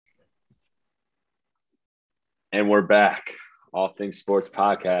And we're back. All Things Sports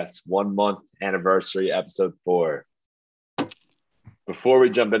Podcast, 1 month anniversary, episode 4. Before we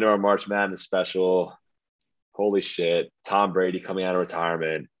jump into our March Madness special, holy shit, Tom Brady coming out of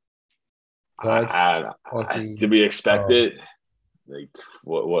retirement. That's fucking. Did we expect Oh. it? Like,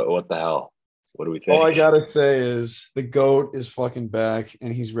 what the hell? What do we All I think? gotta say is the GOAT is fucking back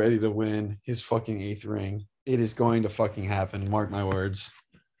and he's ready to win his fucking eighth ring. It is going to fucking happen. Mark my words.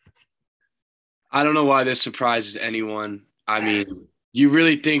 I don't know why this surprises anyone. I mean, you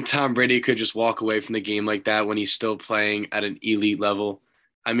really think Tom Brady could just walk away from the game like that when he's still playing at an elite level?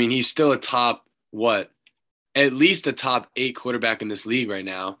 I mean, he's still a top, at least a top 8 quarterback in this league right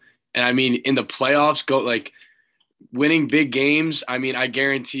now. And I mean, in the playoffs, winning big games. I mean, I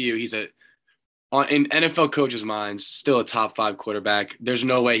guarantee you he's in NFL coaches' minds, still a top 5 quarterback. There's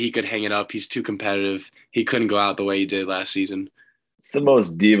no way he could hang it up. He's too competitive. He couldn't go out the way he did last season. It's the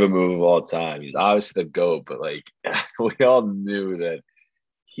most diva move of all time. He's obviously the GOAT, but we all knew that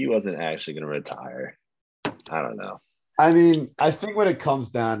he wasn't actually going to retire. I don't know. I mean, I think when it comes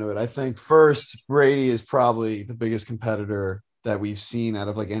down to it, I think first Brady is probably the biggest competitor that we've seen out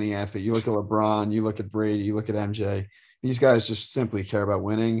of any athlete. You look at LeBron, you look at Brady, you look at MJ. These guys just simply care about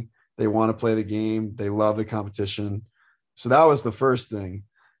winning. They want to play the game. They love the competition. So that was the first thing.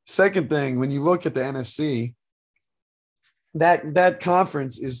 Second thing, when you look at the NFC, that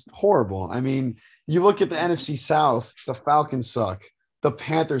conference is horrible. I mean, you look at the NFC South, the Falcons suck. The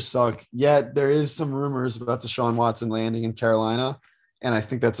Panthers suck. Yet there is some rumors about Deshaun Watson landing in Carolina, and I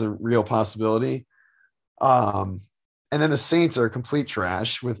think that's a real possibility. And then the Saints are complete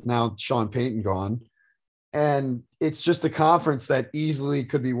trash with now Sean Payton gone. And it's just a conference that easily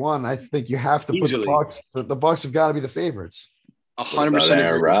could be won. I think you have to put the Bucks. The Bucks have got to be the favorites. 100%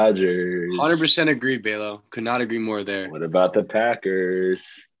 Aaron agree. Rodgers. 100% agree, Balo. Could not agree more there. What about the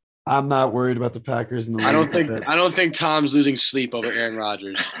Packers? I'm not worried about the Packers in the league. I don't think Tom's losing sleep over Aaron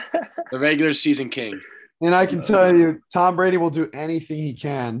Rodgers, the regular season king. And I can tell you, Tom Brady will do anything he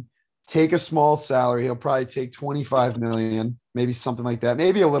can. Take a small salary. He'll probably take $25 million, maybe something like that,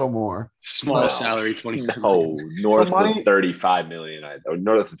 maybe a little more. Small salary, 25. No, north of 35 million, or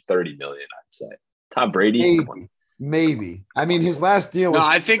north of 30 million, I'd say. Tom Brady, maybe. I mean, his last deal was.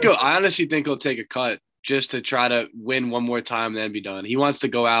 I honestly think he'll take a cut just to try to win one more time and then be done. He wants to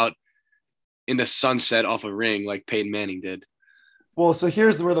go out in the sunset off a ring like Peyton Manning did. Well, so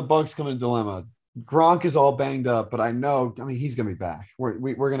here's where the Bucks come in a dilemma. Gronk is all banged up, but he's going to be back. We're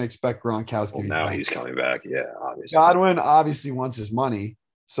going to expect Gronkowski to be back. He's coming back. Yeah, obviously. Godwin obviously wants his money,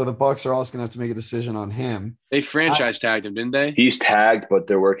 so the Bucks are also going to have to make a decision on him. They franchise tagged him, didn't they? He's tagged, but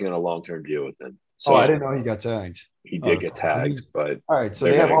they're working on a long-term deal with him. So I didn't know he got tagged. He did get tagged, but all right. So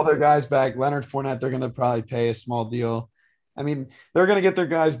they have all their guys back. Leonard Fournette, they're going to probably pay a small deal. I mean, they're going to get their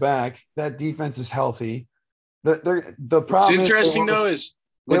guys back. That defense is healthy. The problem. What's interesting though is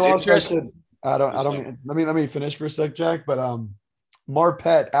what's interesting. I don't. Let me finish for a sec, Jack. But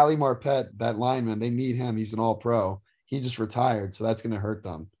Marpet, Ali Marpet, that lineman, they need him. He's an All-Pro. He just retired, so that's going to hurt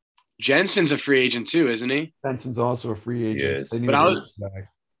them. Jensen's a free agent too, isn't he? Jensen's also a free agent. Yes. They need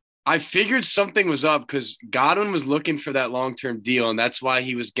I figured something was up because Godwin was looking for that long-term deal, and that's why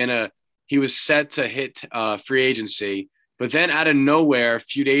he was set to hit free agency. But then out of nowhere, a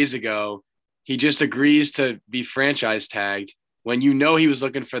few days ago, he just agrees to be franchise tagged when he was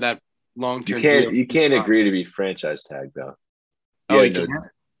looking for that long-term deal. You can't agree to be franchise tagged though.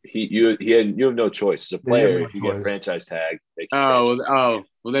 You have no choice. As a player, if you get franchise tagged. Well,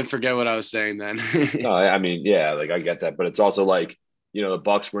 then forget what I was saying then. No, I mean, yeah, I get that, but it's also the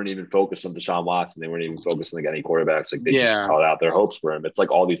Bucks weren't even focused on Deshaun Watson. They weren't even focused on any quarterbacks. They just held out their hopes for him. It's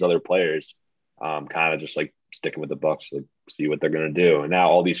all these other players, kind of just sticking with the Bucks to see what they're going to do. And now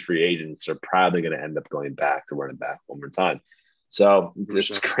all these free agents are probably going to end up going back to running back one more time. So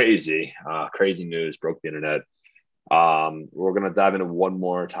it's crazy. Crazy news broke the internet. We're going to dive into one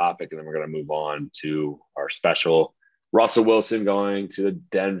more topic, and then we're going to move on to our special. Russell Wilson going to the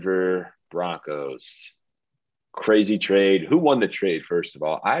Denver Broncos. Crazy trade. Who won the trade, first of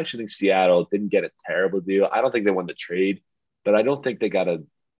all? I actually think Seattle didn't get a terrible deal. I don't think they won the trade, but I don't think they got a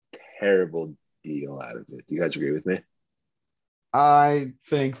terrible deal out of it. Do you guys agree with me? I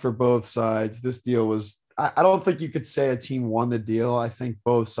think for both sides, this deal was – I don't think you could say a team won the deal. I think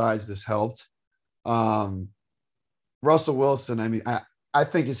both sides this helped. Russell Wilson, I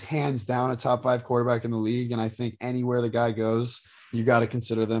think is hands down a top 5 quarterback in the league, and I think anywhere the guy goes, you got to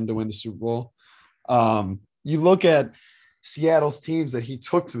consider them to win the Super Bowl. You look at Seattle's teams that he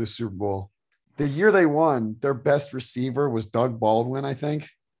took to the Super Bowl. The year they won, their best receiver was Doug Baldwin, I think.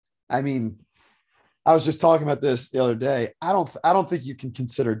 I mean, I was just talking about this the other day. I don't think you can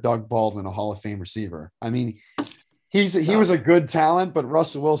consider Doug Baldwin a Hall of Fame receiver. I mean, he was a good talent, but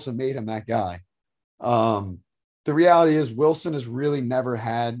Russell Wilson made him that guy. The reality is Wilson has really never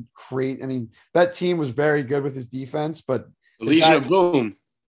had I mean, that team was very good with his defense, but Legion of Boom.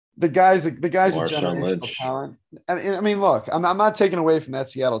 The guy's a Marshawn generational Lynch. talent. I mean, look, I'm not taking away from that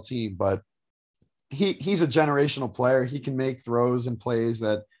Seattle team, but he's a generational player. He can make throws and plays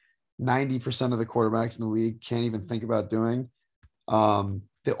that 90% of the quarterbacks in the league can't even think about doing.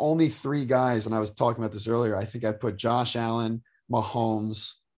 The only three guys, and I was talking about this earlier, I think I'd put Josh Allen,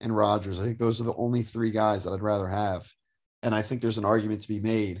 Mahomes, and Rodgers. I think those are the only three guys that I'd rather have. And I think there's an argument to be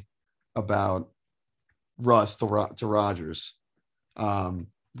made about Russ to Rodgers.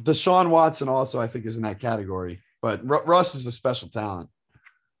 Deshaun Watson also, I think, is in that category, but Russ is a special talent.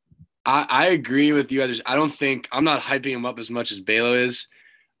 I agree with you others. I'm not hyping him up as much as Balo is.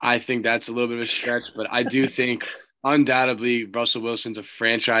 I think that's a little bit of a stretch, but I do think undoubtedly Russell Wilson's a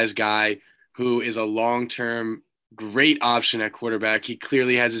franchise guy who is a long-term great option at quarterback. He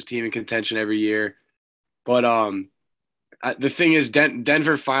clearly has his team in contention every year. But the thing is,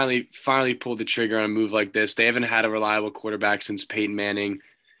 Denver finally pulled the trigger on a move like this. They haven't had a reliable quarterback since Peyton Manning.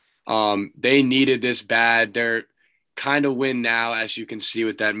 They needed this bad. They're kind of win now, as you can see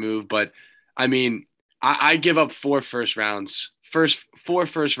with that move. But I mean, I give up 4 first rounders for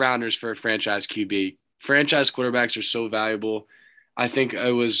a franchise QB. Franchise quarterbacks are so valuable. I think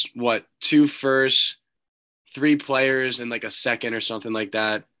it was 2 firsts, 3 players, and like a second or something like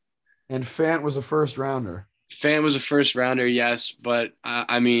that. And Fant was a first rounder. Fant was a first rounder, yes, but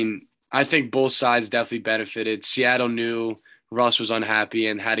I mean, I think both sides definitely benefited. Seattle knew Russ was unhappy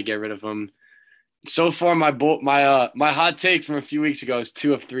and had to get rid of him. So far, my hot take from a few weeks ago is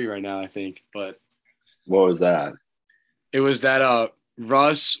 2 of 3 right now, I think. But what was that? It was that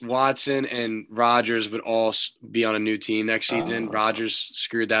Russ, Watson, and Rodgers would all be on a new team next season. Rodgers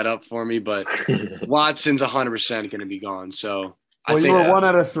screwed that up for me, but Watson's 100% going to be gone. So you were 1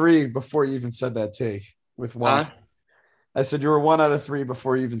 out of 3 before you even said that take with Watson. Huh? I said you were 1 out of 3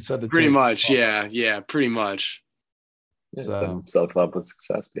 before you even said the pretty take. Much, yeah, pretty much. Yeah, so himself up with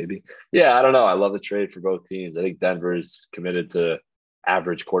success, baby. Yeah, I don't know. I love the trade for both teams. I think Denver's committed to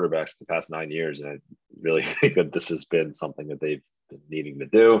average quarterbacks the past 9 years, and I really think that this has been something that they've been needing to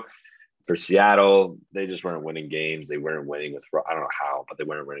do. For Seattle, they just weren't winning games. They weren't winning with, I don't know how, but they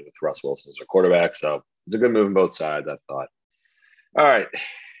weren't winning with Russ Wilson as their quarterback. So it's a good move on both sides, I thought. All right.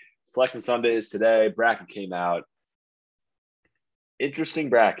 Selection Sundays today. Bracket came out. Interesting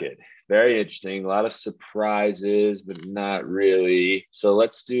bracket. Very interesting. A lot of surprises, but not really. So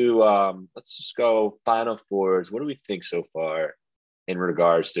let's just go Final Fours. What do we think so far in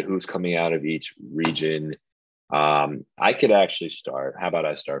regards to who's coming out of each region? I could actually start. How about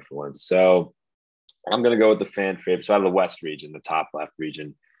I start for once? So I'm going to go with the fan favorite. So out of the West region, the top left region,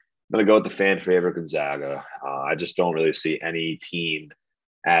 I'm going to go with the fan favorite Gonzaga. I just don't really see any team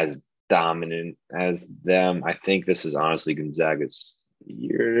as dominant as them. I think this is honestly Gonzaga's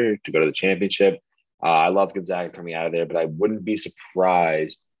year to go to the championship. I love Gonzaga coming out of there, but I wouldn't be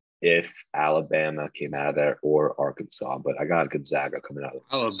surprised if Alabama came out of there or Arkansas. But I got Gonzaga coming out of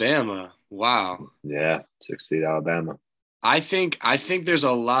there. Alabama. Wow. Yeah, 6-seed Alabama. I think there's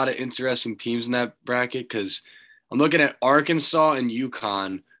a lot of interesting teams in that bracket because I'm looking at Arkansas and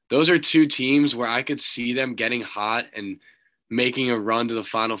UConn. Those are 2 teams where I could see them getting hot and making a run to the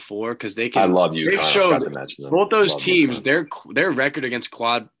Final Four because they can. I love UConn. They've showed both those teams. Their record against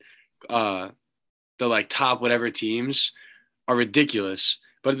the like top whatever teams are ridiculous.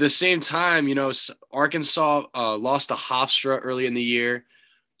 But at the same time, Arkansas lost to Hofstra early in the year.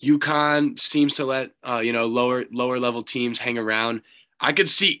 UConn seems to let lower level teams hang around. I could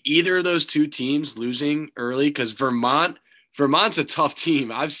see either of those 2 teams losing early because Vermont's a tough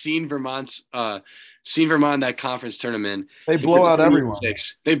team. I've seen Vermont's in that conference tournament. They blow out everyone.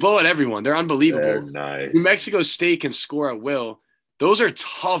 They blow out everyone. They're unbelievable. They're nice. New Mexico State can score at will. Those are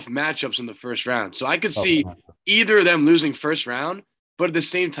tough matchups in the first round. So I could see either of them losing first round, but at the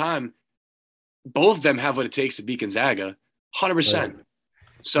same time, both of them have what it takes to beat Gonzaga, 100%. Right.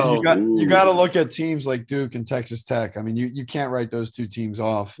 So you got to look at teams like Duke and Texas Tech. I mean, you can't write those 2 teams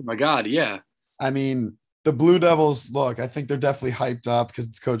off. Oh my God, yeah. I mean, the Blue Devils, look, I think they're definitely hyped up because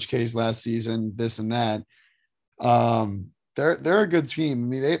it's Coach K's last season, this and that. They're a good team. I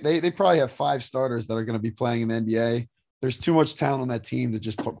mean, they probably have 5 starters that are going to be playing in the NBA. There's too much talent on that team to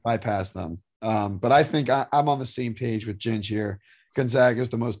just bypass them. But I think I'm on the same page with Ginge here. Gonzaga is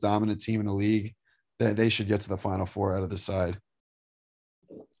the most dominant team in the league. They should get to the Final Four out of this side.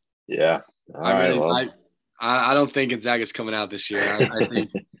 Yeah. I don't think Gonzaga's coming out this year. I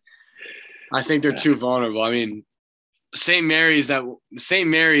think I think they're too vulnerable. I mean, St. Mary's,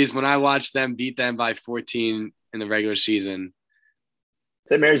 when I watched them beat them by 14 in the regular season.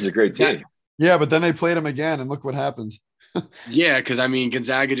 St. Mary's is a great team. Yeah, but then they played them again, and look what happened. Yeah, because, I mean,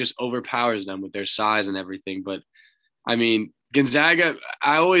 Gonzaga just overpowers them with their size and everything. But, I mean, Gonzaga,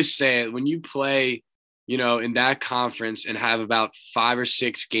 I always say it, when you play, in that conference and have about 5 or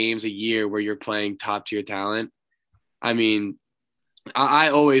 6 games a year where you're playing top-tier talent, I mean, I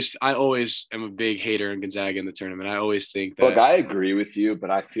always am a big hater in Gonzaga in the tournament. I always think that. Look, I agree with you,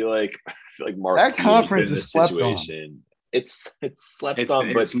 but I feel like Mark that conference is slept situation. On. It's slept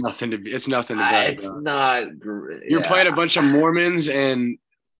on, but it's nothing to brag it's about. Not. You're playing a bunch of Mormons and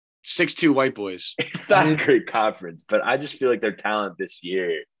 6'2" white boys. It's not a great conference, but I just feel like their talent this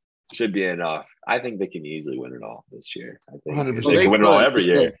year should be enough. I think they can easily win it all this year. I think 100%. They can win it all every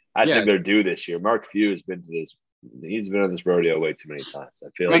year. I think they're due this year. Mark Few has been to this. He's been on this rodeo way too many times. I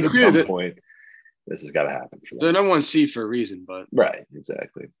feel like at some point this has got to happen for them. They're number 1 seed for a reason, but right,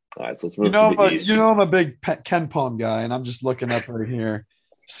 exactly. All right, so let's move to the East. I'm a big KenPom guy, and I'm just looking up right here.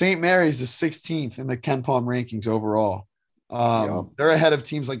 St. Mary's is 16th in the KenPom rankings overall. They're ahead of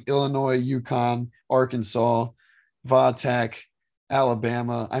teams like Illinois, UConn, Arkansas, Vatech,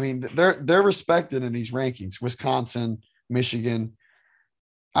 Alabama. I mean, they're respected in these rankings. Wisconsin, Michigan.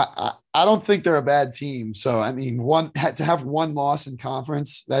 I don't think they're a bad team. So I mean, to have one loss in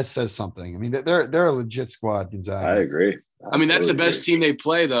conference, that says something. I mean, they're a legit squad, Gonzaga. I agree. I mean, that's the best team they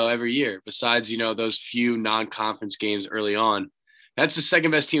play though every year. Besides, those few non-conference games early on, that's the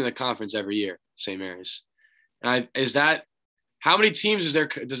second best team in the conference every year. St. Mary's. And how many teams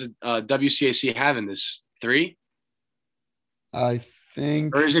does WCAC have in this? 3? I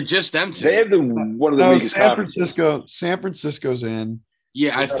think. Or is it just them 2? They have one of the weakest conferences. San Francisco's in.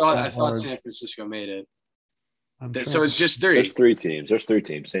 Yeah, I thought San Francisco made it. So it's just 3. There's 3 teams. There's 3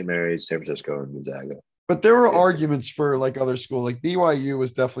 teams: St. Mary's, San Francisco, and Gonzaga. But there were arguments for like other school, like BYU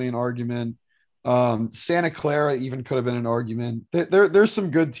was definitely an argument. Santa Clara even could have been an argument. There's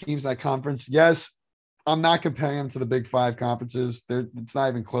some good teams in that conference. Yes, I'm not comparing them to the Big 5 conferences. It's not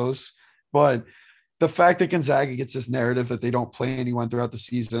even close. But the fact that Gonzaga gets this narrative that they don't play anyone throughout the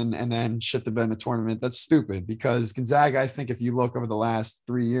season and then shit the bed in the tournament, that's stupid, because Gonzaga, I think if you look over the last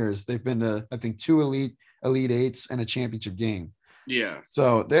 3 years, they've been to, I think, 2 elite 8s and a championship game. Yeah.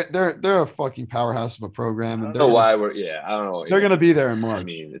 So they're a fucking powerhouse of a program. And I don't know why I don't know. They're going to be there in March. I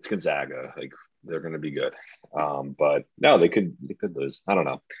mean, it's Gonzaga. Like, they're going to be good. But no, they could lose. I don't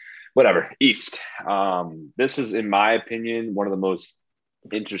know. Whatever. East. This is, in my opinion, one of the most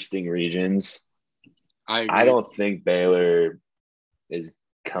interesting regions. I don't think Baylor is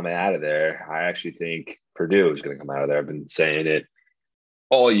coming out of there. I actually think Purdue is going to come out of there. I've been saying it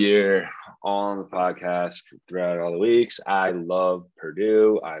all year on the podcast throughout all the weeks. I love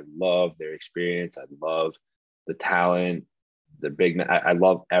Purdue. I love their experience. I love the talent. I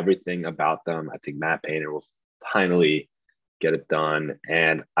love everything about them. I think Matt Painter will finally get it done.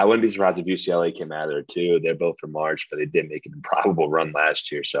 And I wouldn't be surprised if UCLA came out of there too. They're both from March, but they did make an improbable run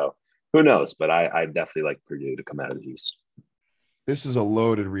last year. So who knows? But I definitely like Purdue to come out of the East. This is a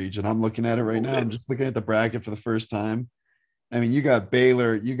loaded region. I'm looking at it right now. I'm just looking at the bracket for the first time. I mean, you got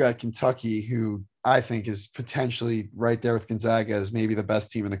Baylor, you got Kentucky, who I think is potentially right there with Gonzaga as maybe the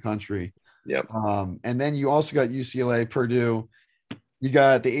best team in the country. Yep. And then you also got UCLA, Purdue. You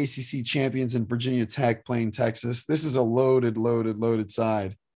got the ACC champions in Virginia Tech playing Texas. This is a loaded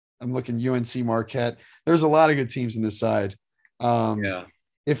side. I'm looking UNC Marquette. There's a lot of good teams in this side. Yeah.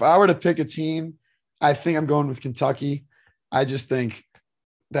 If I were to pick a team, I think I'm going with Kentucky. I just think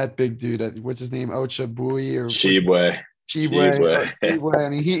that big dude, what's his name? Ochabui or Tshiebwe. I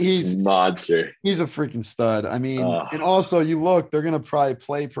mean, he's monster. He's a freaking stud. I mean, and also you look, they're going to probably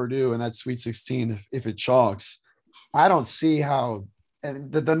play Purdue in that Sweet 16 if it chalks. I don't see how.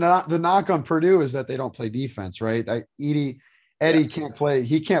 And the knock on Purdue is that they don't play defense, right? Eddie can't play.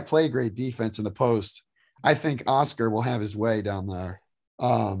 He can't play great defense in the post. I think Oscar will have his way down there.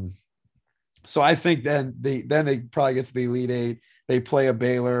 So I think then they probably get to the Elite 8. They play a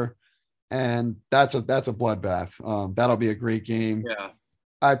Baylor, and that's a bloodbath. That'll be a great game. Yeah,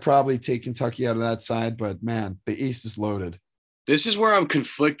 I'd probably take Kentucky out of that side, but man, the East is loaded. This is where I'm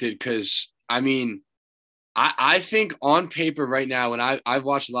conflicted because I mean, I think on paper right now, when I've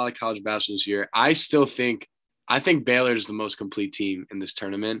watched a lot of college basketball this year, I think Baylor is the most complete team in this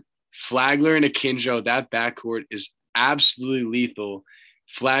tournament. Flagler and Akinjo, that backcourt is absolutely lethal.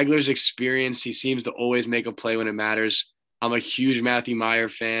 Flagler's experience, he seems to always make a play when it matters. I'm a huge Matthew Meyer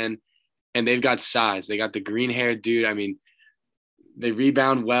fan, and they've got size. They got the green-haired dude. I mean, they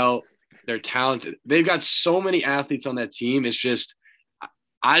rebound well. They're talented. They've got so many athletes on that team. It's just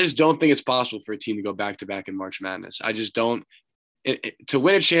I just don't think it's possible for a team to go back-to-back in March Madness. I just don't. To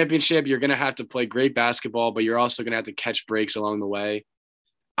win a championship, you're going to have to play great basketball, but you're also going to have to catch breaks along the way.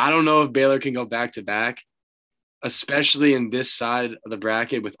 I don't know if Baylor can go back-to-back, especially in this side of the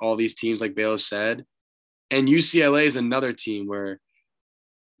bracket with all these teams like Baylor said. And UCLA is another team where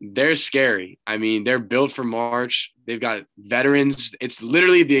they're scary. I mean, they're built for March. They've got veterans. It's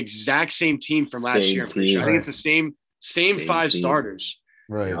literally the exact same team from last year. I think it's the same five starters.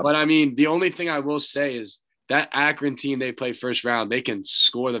 Right. But, I mean, the only thing I will say is that Akron team they play first round, they can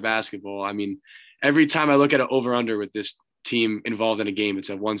score the basketball. I mean, every time I look at an over-under with this team involved in a game, it's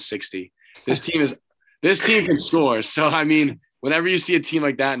at 160. This team can score. So, I mean, whenever you see a team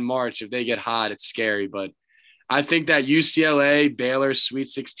like that in March, if they get hot, it's scary. But I think that UCLA-Baylor Sweet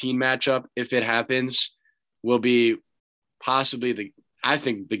 16 matchup, if it happens, will be possibly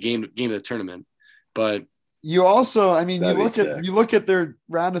the game of the tournament. But you also, I mean, you look at their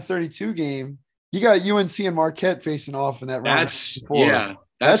round of 32 game. You got UNC and Marquette facing off in that round.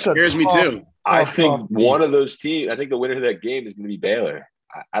 That scares me too. I think one of those teams. I think the winner of that game is going to be Baylor.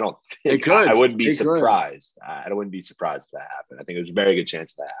 I don't think I wouldn't be surprised. I wouldn't be surprised if that happened. I think there's a very good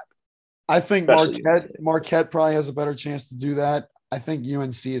chance that happened. I think Marquette probably has a better chance to do that. I think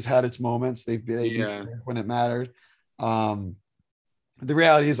UNC has had its moments. They beat when it mattered. The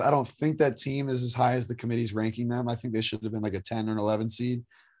reality is I don't think that team is as high as the committee's ranking them. I think they should have been like a 10 or an 11 seed.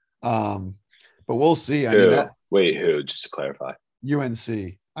 But we'll see. Who? Just to clarify.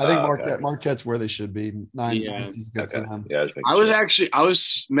 UNC. I think Marquette's where they should be. 9 seeds good for them. Yeah, I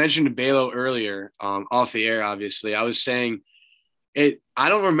was mentioning Baylor earlier, off the air, obviously. I was saying I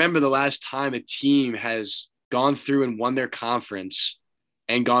don't remember the last time a team has gone through and won their conference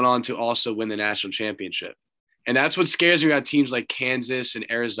and gone on to also win the national championship. And that's what scares me about teams like Kansas and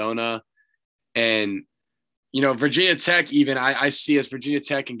Arizona and, Virginia Tech even. I see as Virginia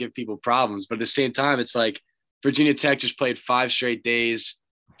Tech can give people problems. But at the same time, it's like Virginia Tech just played 5 straight days,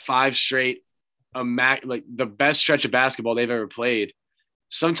 5 straight, like the best stretch of basketball they've ever played.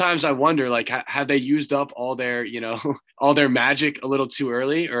 Sometimes I wonder, like, have they used up all their, all their magic a little too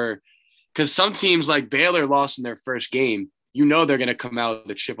early? Or because some teams like Baylor lost in their first game, they're going to come out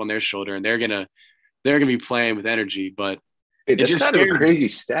with a chip on their shoulder and they're going to be playing with energy. But that's just kind of a crazy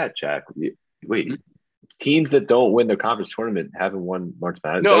stat, Jack. Wait, teams that don't win the conference tournament haven't won March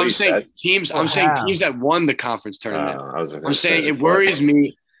Madness? No, I'm saying teams that won the conference tournament. I'm saying it worries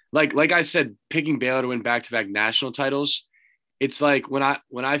me. Like I said, picking Baylor to win back-to-back national titles. It's like when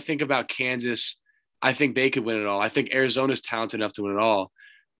I think about Kansas, I think they could win it all. I think Arizona's talented enough to win it all.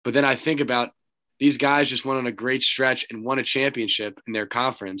 But then I think about these guys just went on a great stretch and won a championship in their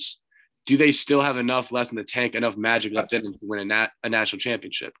conference. Do they still have enough left in the tank, enough magic left in them to win a national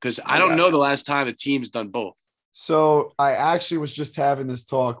championship? Because I don't know the last time a team's done both. So I actually was just having this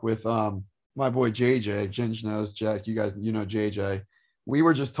talk with my boy JJ. Ginge knows, Jack. You guys, JJ. We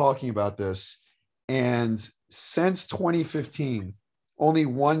were just talking about this. And since 2015, only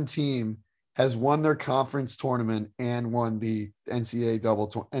one team has won their conference tournament and won the NCAA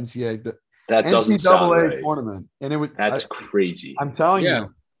tournament. And that's crazy. I'm telling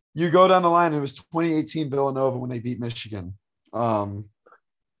you, you go down the line. It was 2018 Villanova when they beat Michigan.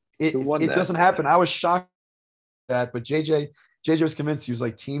 It doesn't happen. I was shocked at that, but JJ was convinced. He was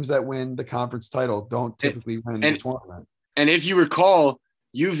like, teams that win the conference title don't typically win the tournament. And if you recall,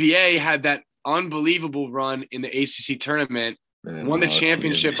 UVA had that unbelievable run in the ACC tournament, won the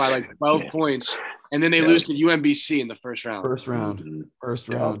championship by like 12 points, and then they lose to UMBC in the first round. First round.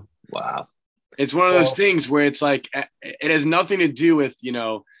 Wow. It's one of those things where it's like it has nothing to do with,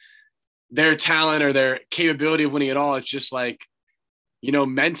 their talent or their capability of winning it all. It's just like,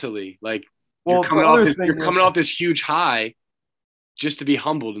 mentally, like you're coming off this huge high just to be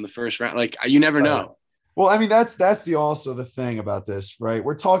humbled in the first round. Like you never know. Well, I mean, that's also the thing about this, right?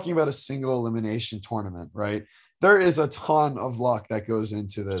 We're talking about a single elimination tournament, right? There is a ton of luck that goes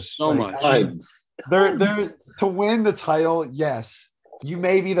into this. So much. There's to win the title, yes, you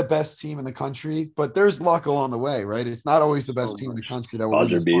may be the best team in the country, but there's luck along the way, right? It's not always the best team in the country that will win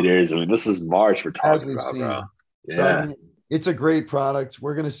buzzer beaters. I mean, this is March we're talking about, bro. Yeah. So I mean, it's a great product.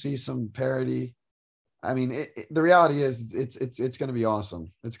 We're going to see some parity. I mean, the reality is it's going to be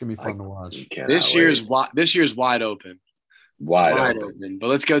awesome. It's going to be fun to watch. This year's wide open. Wide open. But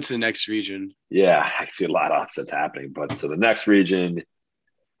let's go to the next region. Yeah, I see a lot of upsets happening. But so the next region,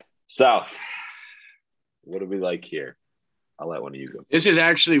 South. What do we like here? I'll let one of you go. This is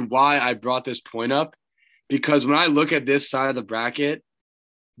actually why I brought this point up, because when I look at this side of the bracket,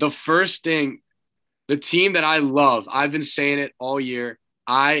 the first thing, the team that I love, I've been saying it all year,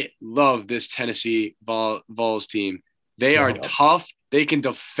 I love this Tennessee Vols team. They are tough They can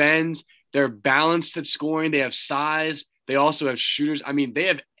defend. They're balanced at scoring. They have size. They also have shooters. I mean, they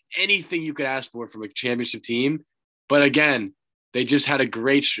have anything you could ask for from a championship team. But again, they just had a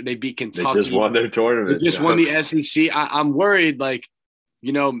great – they beat Kentucky. They just won their tournament. They just won the SEC. I'm worried, like,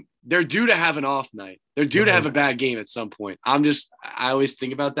 you know, they're due to have an off night. They're due to have a bad game at some point. I always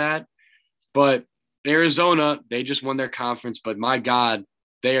think about that. But Arizona, they just won their conference. But, my God,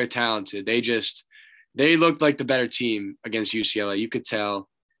 they are talented. They looked like the better team against UCLA. You could tell.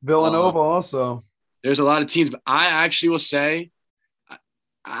 Villanova also. There's a lot of teams. But I actually will say,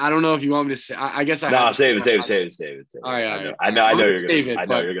 I don't know if you want me to say. I guess I. No, save it. All right. I know you're going to say. I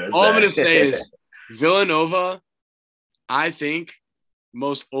know you're going to say. All I'm going to say is Villanova, I think,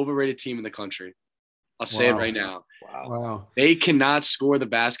 most overrated team in the country. I'll say it right now. Wow. They cannot score the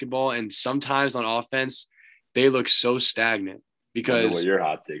basketball, and sometimes on offense, they look so stagnant because what your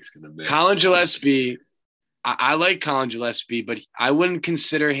hot take's going to be. Colin Gillespie, I like Colin Gillespie, but I wouldn't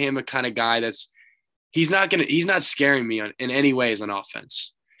consider him a kind of guy that's he's not scaring me in any ways on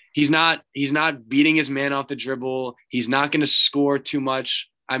offense. He's not beating his man off the dribble. He's not going to score too much.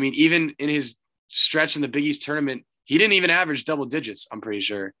 I mean, even in his stretch in the Big East tournament, he didn't even average double digits, I'm pretty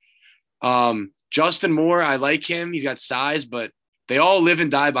sure. Justin Moore, I like him. He's got size, but they all live and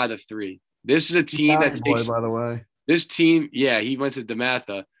die by the three. This is a team that takes – by the way. This team – yeah, he went to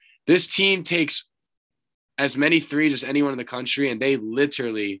DeMatha. This team takes as many threes as anyone in the country, and they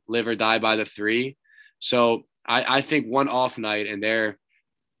literally live or die by the three. So I think one off night, and they're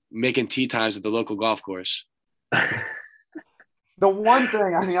making tee times at the local golf course. The one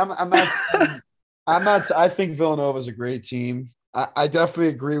thing, I mean, I think Villanova is a great team. I definitely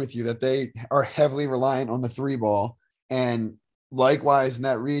agree with you that they are heavily reliant on the three ball. And likewise in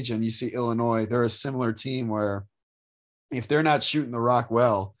that region, you see Illinois, they're a similar team where if they're not shooting the rock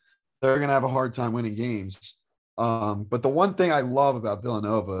well, they're going to have a hard time winning games. But the one thing I love about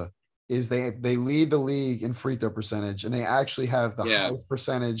Villanova is they lead the league in free throw percentage, and they actually have the highest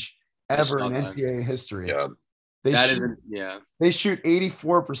percentage ever in NCAA history. Yeah. They shoot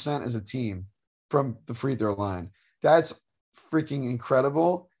 84% as a team from the free throw line. That's freaking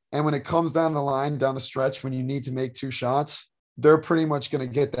incredible. And when it comes down the line, down the stretch, when you need to make two shots, they're pretty much going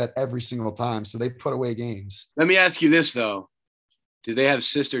to get that every single time. So they put away games. Let me ask you this, though. Do they have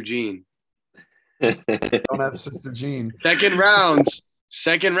Sister Jean? They don't have Sister Jean.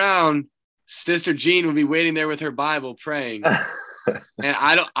 Second round, Sister Jean will be waiting there with her Bible praying.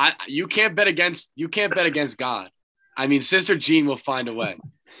 And you can't bet against God. I mean, Sister Jean will find a way.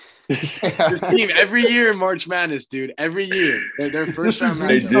 This team every year in March Madness, dude. Every year, their first round.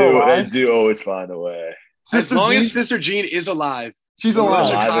 They do always find a way. As long as Sister Jean is alive, she's alive.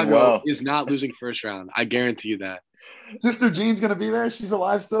 Chicago is not losing first round. I guarantee you that. Sister Jean's gonna be there. She's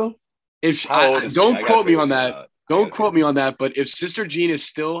alive still. Don't quote me on that. Don't quote me on that. But if Sister Jean is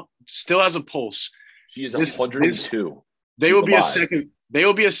still has a pulse, she is 102. They will be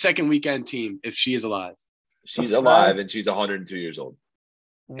a second weekend team if she is alive. She's alive and she's 102 years old.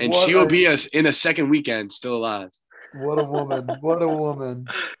 And she will be in a second weekend still alive. What a woman. What a woman.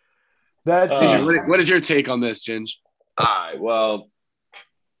 That team. What is your take on this, Ginge? All right. Well,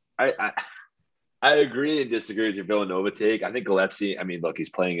 I agree and disagree with your Villanova take. I think Gillespie, I mean, look, he's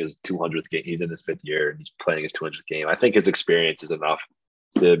playing his 200th game. He's in his 5th year and he's playing his 200th game. I think his experience is enough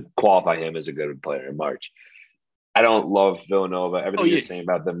to qualify him as a good player in March. I don't love Villanova. Everything you're saying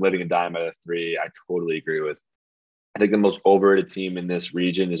about them living and dying by the three, I totally agree with. I think the most overrated team in this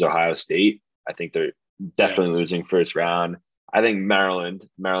region is Ohio State. I think they're definitely losing first round. I think Maryland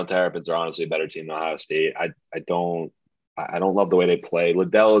Terrapins are honestly a better team than Ohio State. I don't love the way they play.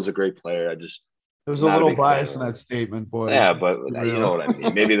 Liddell is a great player. There's a little bias in that statement, boys. Yeah, but you know what I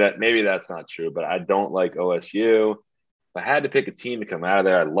mean. Maybe that's not true, but I don't like OSU. If I had to pick a team to come out of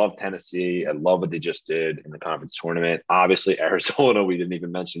there, I love Tennessee. I love what they just did in the conference tournament. Obviously, Arizona, we didn't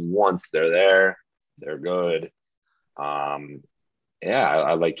even mention once. They're there. They're good.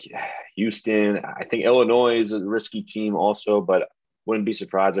 I like Houston. I think Illinois is a risky team also, but wouldn't be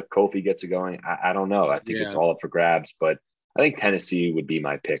surprised if Kofi gets it going. I don't know. I think it's all up for grabs, but I think Tennessee would be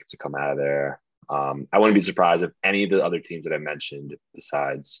my pick to come out of there. I wouldn't be surprised if any of the other teams that I mentioned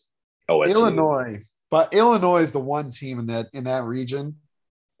besides OSU. Illinois. But Illinois is the one team in that region.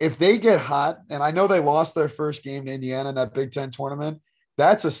 If they get hot, and I know they lost their first game to Indiana in that Big Ten tournament,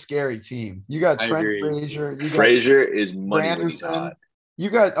 that's a scary team. You got Trent Frazier. Frazier is money Anderson. You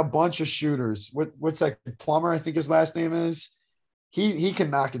got a bunch of shooters. What's that? Plummer, I think his last name is. He can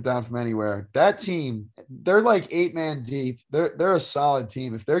knock it down from anywhere. That team, they're like 8-man deep. They're a solid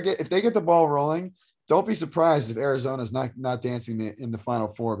team. If they get the ball rolling, don't be surprised if Arizona's not dancing in the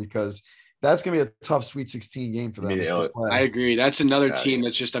Final Four because that's going to be a tough Sweet 16 game for them. I agree. That's another team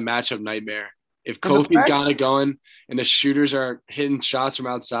that's just a matchup nightmare. If Kofi's got it going and the shooters are hitting shots from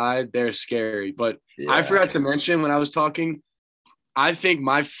outside, they're scary. But I forgot to mention when I was talking, I think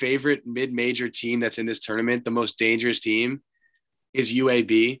my favorite mid-major team that's in this tournament, the most dangerous team, is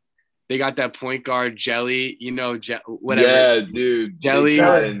UAB. They got that point guard, Jelly, whatever. Yeah, dude. Jelly.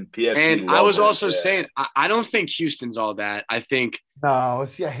 And I was also saying, I don't think Houston's all that. I think – No,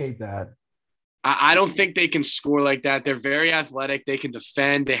 see, I hate that. I don't think they can score like that. They're very athletic. They can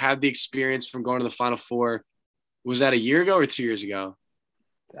defend. They have the experience from going to the Final Four. Was that a year ago or 2 years ago?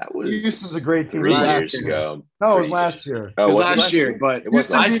 That was Houston's a great team. 3 years ago. No, it was last year. It was last year, but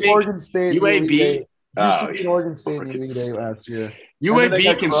Houston beat Oregon State. UAB. Houston beat Oregon State in the Elite Eight last year.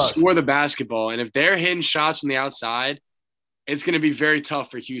 UAB can score the basketball, and if they're hitting shots from the outside, it's going to be very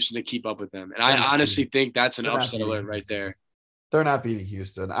tough for Houston to keep up with them. And I honestly think that's an upset alert right there. They're not beating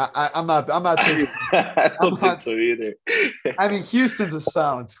Houston. I'm not taking. I don't think so either. I mean, Houston's a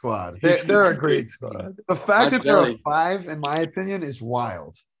solid squad. They're a great squad. The fact that they're a 5, in my opinion, is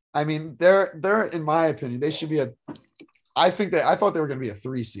wild. I mean, they're in my opinion, they should be I thought they were going to be a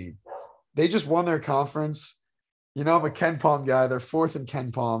 3 seed. They just won their conference. I'm a Ken Palm guy. They're 4th in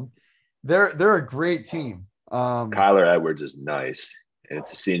Ken Palm. They're a great team. Kyler Edwards is nice, and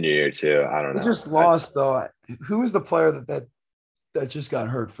it's a senior year too. I don't know. They just lost though. Who was the player that just got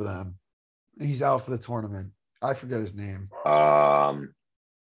hurt for them? He's out for the tournament. I forget his name. I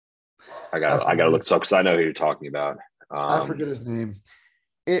gotta look this up because I know who you're talking about. I forget his name.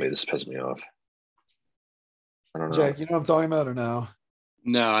 This pisses me off. I don't know. Jack, you know what I'm talking about or no?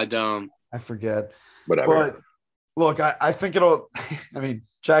 No, I don't. I forget. Whatever. But look, I think it'll – I mean,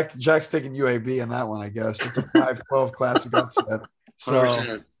 Jack's taking UAB in that one, I guess. It's a 5-12 classic upset.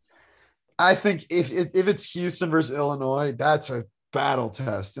 So I think if it's Houston versus Illinois, that's a battle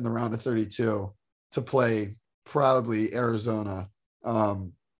test in the round of 32 to play probably Arizona.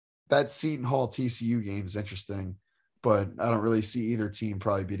 That Seton Hall TCU game is interesting, but I don't really see either team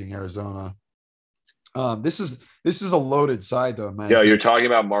probably beating Arizona. This is a loaded side though, man. Yeah, you're talking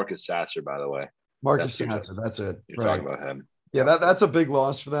about Marcus Sasser, by the way. Marcus Sasser, that's it. You're talking about him. Yeah, that's a big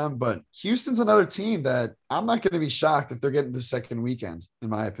loss for them. But Houston's another team that I'm not going to be shocked if they're getting the second weekend, in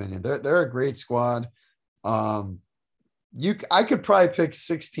my opinion. They're a great squad. I could probably pick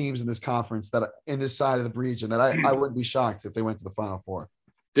 6 teams in this conference that in this side of the region that I wouldn't be shocked if they went to the Final Four.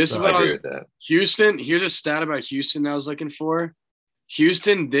 This is what I was – Houston, here's a stat about Houston that I was looking for.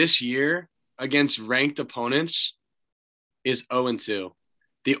 Houston this year against ranked opponents is 0-2.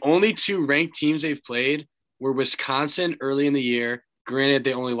 The only 2 ranked teams they've played were Wisconsin early in the year. Granted,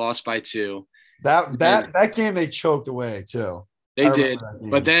 they only lost by 2. That game they choked away too. They did.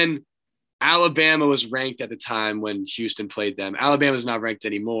 But then Alabama was ranked at the time when Houston played them. Alabama's not ranked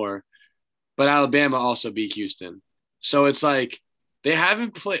anymore, but Alabama also beat Houston. So it's like they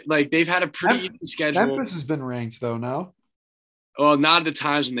haven't played – like they've had a pretty even schedule. Memphis has been ranked though, no? Well, not at the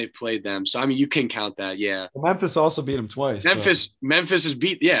times when they've played them. So, I mean, you can count that, yeah. Well, Memphis also beat them twice. Memphis is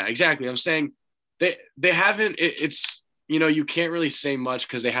beat – yeah, exactly. I'm saying they haven't – it's – you can't really say much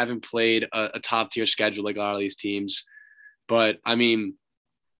because they haven't played a top-tier schedule like a lot of these teams. But, I mean,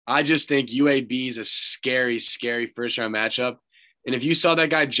 I just think UAB is a scary, scary first-round matchup. And if you saw that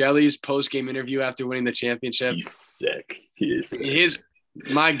guy Jelly's post-game interview after winning the championship – he's sick. He is sick.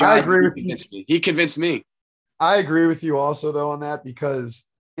 My guy, I agree with you. He convinced me. I agree with you also, though, on that because,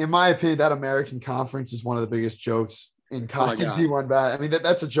 in my opinion, that American Conference is one of the biggest jokes in D1 bat. I mean,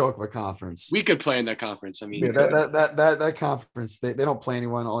 that's a joke of a conference. We could play in that conference. I mean, yeah, that conference, they don't play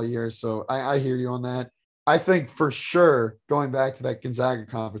anyone all year. So I hear you on that. I think for sure, going back to that Gonzaga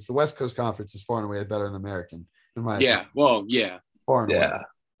conference, the West Coast Conference is far and away better than the American, in my opinion. Well, yeah. Far and away.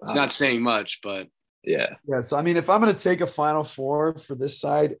 Not saying much, but. Yeah. So, I mean, if I'm going to take a Final Four for this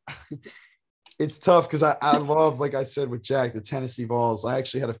side – it's tough because I love, like I said with Jack, the Tennessee Vols. I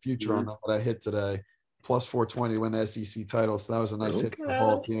actually had a future on them that I hit today, plus 420 to win the SEC title. So that was a nice hit for the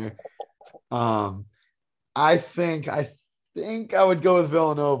Vol team. I think I would go with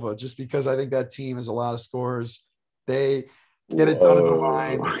Villanova just because I think that team has a lot of scores. They get it done at the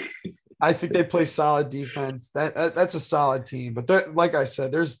line. I think they play solid defense. That's a solid team. But like I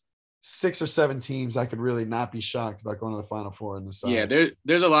said, there's 6 or 7 teams I could really not be shocked about going to the Final Four in the side. Yeah,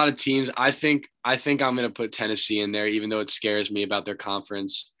 there's a lot of teams. I think I'm going to put Tennessee in there, even though it scares me about their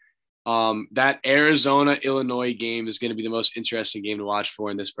conference. That Arizona-Illinois game is going to be the most interesting game to watch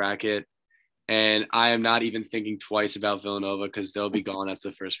for in this bracket. And I am not even thinking twice about Villanova because they'll be gone after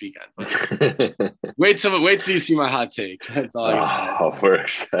the first weekend. But wait till you see my hot take. That's all I can say. We're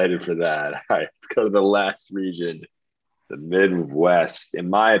excited for that. All right, let's go to the last region. The Midwest, in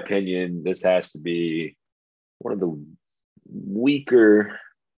my opinion, this has to be one of the weaker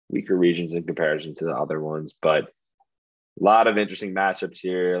regions in comparison to the other ones, but a lot of interesting matchups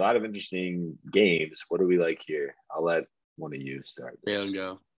here, a lot of interesting games. What do we like here? I'll let one of you start this.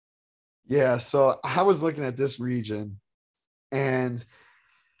 Go. Yeah, so I was looking at this region, and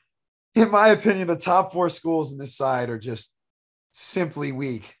in my opinion, the top 4 schools in this side are just simply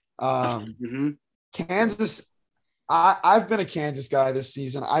weak. Kansas, I've been a Kansas guy this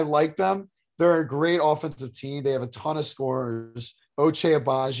season. I like them. They're a great offensive team. They have a ton of scorers. Ochai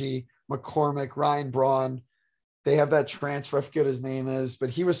Agbaji, McCormick, Ryan Braun. They have that transfer. I forget what his name is, but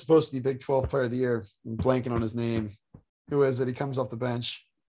he was supposed to be Big 12 Player of the Year. I'm blanking on his name. Who is it? He comes off the bench.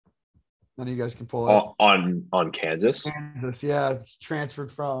 None of you guys can pull it. On Kansas? Kansas, yeah. He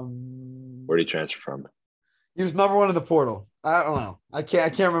transferred from – Where did he transfer from? He was number 1 in the portal. I don't know. I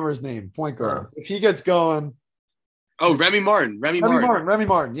can't remember his name. Point guard. If he gets going – Oh, Remy Martin. Remy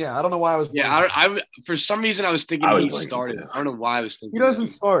Martin. Yeah, I don't know why I was. Yeah, I for some reason I was thinking he started. I don't know why I was thinking. He doesn't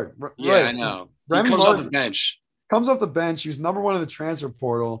start. Yeah, right. I know. Remy comes Martin off the bench. Comes off the bench. He was number 1 in the transfer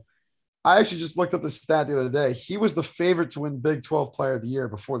portal. I actually just looked up the stat the other day. He was the favorite to win Big 12 Player of the Year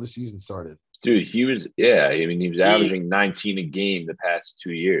before the season started. Dude, he was averaging 19 a game the past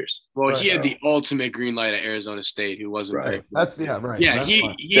 2 years. Well, he had the ultimate green light at Arizona State, who wasn't right. That's right. Yeah,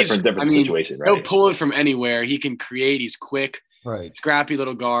 he's different situation, right? He'll pull it from anywhere. He can create. He's quick. Right. Scrappy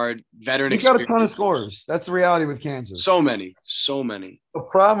little guard, veteran. He's got a ton of scores. That's the reality with Kansas. So many. The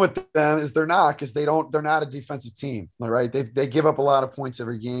problem with them is they're not a defensive team. All right. They give up a lot of points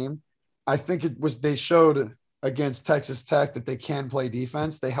every game. I think they showed against Texas Tech that they can play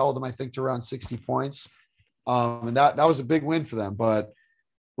defense. They held them, I think, to around 60 points. And that was a big win for them. But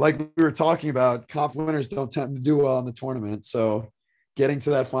like we were talking about, conf winners don't tend to do well in the tournament. So getting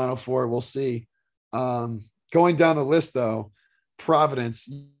to that Final Four, we'll see. Going down the list, though, Providence,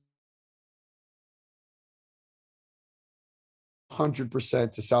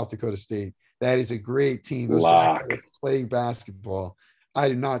 100% to South Dakota State. That is a great team. Those Jackrabbits play basketball. I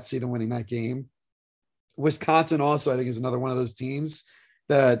do not see them winning that game. Wisconsin also, I think, is another one of those teams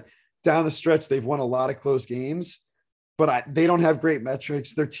that down the stretch, they've won a lot of close games, but they don't have great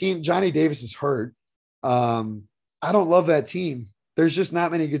metrics. Their team, Johnny Davis is hurt. I don't love that team. There's just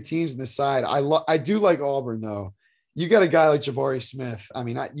not many good teams in this side. I do like Auburn, though. You got a guy like Jabari Smith. I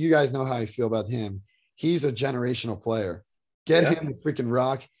mean, you guys know how I feel about him. He's a generational player. Get him the freaking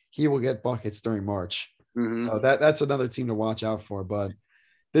rock. He will get buckets during March. Mm-hmm. So that's another team to watch out for. But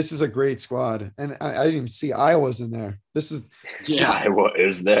this is a great squad. And I didn't even see Iowa's in there. Iowa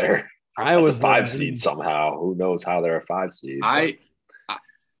is there. Iowa's a 5 seed somehow. Who knows how they're a 5 seed?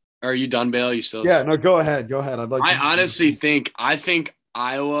 Are you done, Bail? You still? Yeah, no, go ahead. I think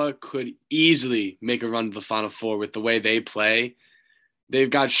Iowa could easily make a run to the Final Four with the way they play. They've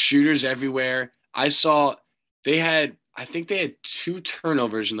got shooters everywhere. I think they had 2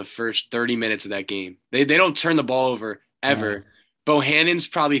 turnovers in the first 30 minutes of that game. They don't turn the ball over ever. Yeah. Bohannon's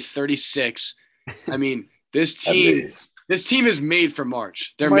probably 36. I mean, this team is made for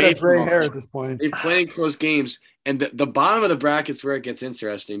March. They're made for gray hair at this point. They play in close games. And the bottom of the bracket's where it gets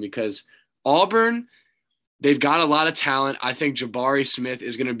interesting because Auburn, they've got a lot of talent. I think Jabari Smith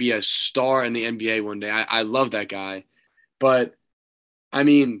is going to be a star in the NBA one day. I love that guy. But, I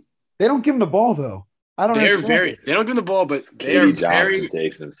mean. They don't give him the ball, though. They don't give him the ball, but Katie Johnson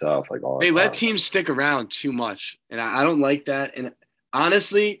takes himself like all. They let teams stick around too much, and I don't like that. And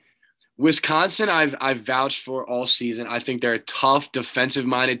honestly, Wisconsin, I've vouched for all season. I think they're a tough,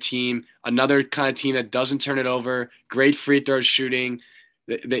 defensive-minded team. Another kind of team that doesn't turn it over. Great free throw shooting,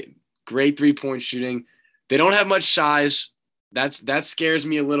 great 3-point shooting. They don't have much size. That scares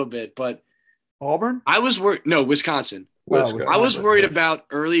me a little bit. But Auburn, I was worried. No, Wisconsin. I was worried about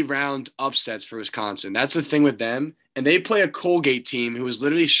early round upsets for Wisconsin. That's the thing with them. And they play a Colgate team who is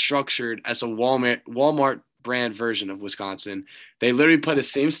literally structured as a Walmart brand version of Wisconsin. They literally play the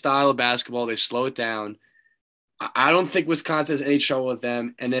same style of basketball. They slow it down. I don't think Wisconsin has any trouble with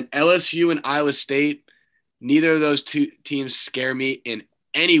them. And then LSU and Iowa State, neither of those 2 teams scare me in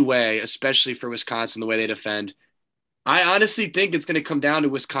any way, especially for Wisconsin, the way they defend. I honestly think it's going to come down to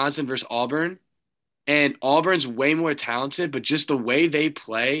Wisconsin versus Auburn. And Auburn's way more talented, but just the way they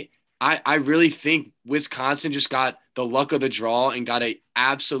play, I really think Wisconsin just got the luck of the draw and got an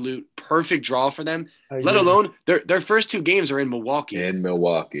absolute perfect draw for them. Let alone their first 2 games are in Milwaukee.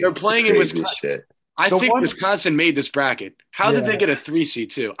 They're playing in Wisconsin. Shit. I think Wisconsin made this bracket. How did they get a 3 seed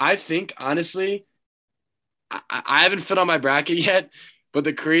too? I think, honestly, I haven't fit on my bracket yet, but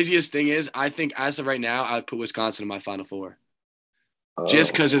the craziest thing is I think as of right now, I would put Wisconsin in my Final Four.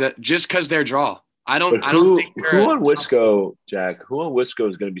 Just because their draw. I But don't think who on Wisco, Jack? Who on Wisco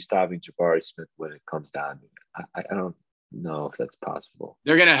is going to be stopping Jabari Smith when it comes down to it? I don't know if that's possible.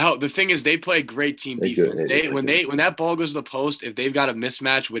 they're gonna help. The thing is, they play great team defense. When that ball goes to the post, if they've got a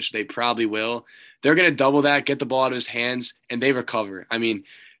mismatch, which they probably will, they're gonna double that, get the ball out of his hands, and they recover. I mean,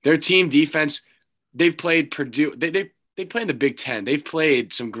 their team defense. They've played Purdue. They play in the Big Ten. They've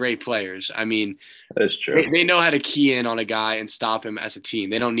played some great players. I mean, that's true. They know how to key in on a guy and stop him as a team.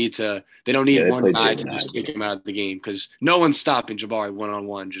 They don't need one guy to just take him out of the game because no one's stopping Jabari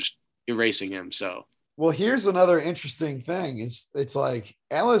one-on-one, just erasing him. So. Well, here's another interesting thing. It's like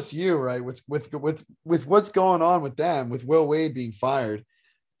LSU, right? With what's going on with them, with Will Wade being fired,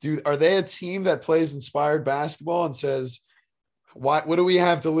 are they a team that plays inspired basketball and says, what do we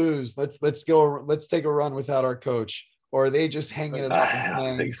have to lose? Let's take a run without our coach. Or are they just hanging it up? I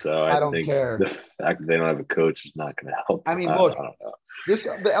don't think so. I don't care. The fact that they don't have a coach is not going to help. I mean, look,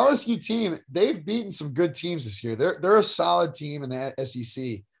 the LSU team, they've beaten some good teams this year. They're a solid team in the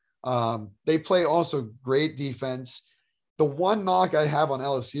SEC. They play also great defense. The one knock I have on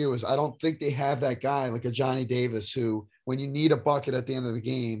LSU is I don't think they have that guy like a Johnny Davis who, when you need a bucket at the end of the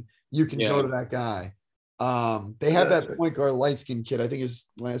game, you can go to that guy. They have that point guard light-skinned kid. I think his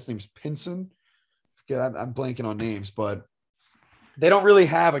last name's Pinson. I'm blanking on names, but they don't really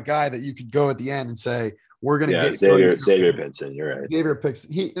have a guy that you could go at the end and say, we're going to get Xavier Pinson. You're right. Xavier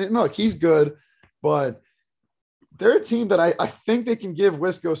Pinson. He's good, but they're a team that I think they can give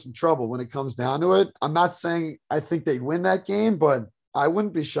Wisco some trouble when it comes down to it. I'm not saying I think they'd win that game, but I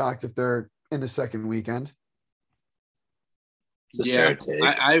wouldn't be shocked if they're in the second weekend. Yeah,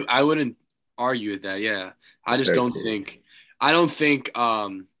 I wouldn't argue with that. Yeah. I just don't think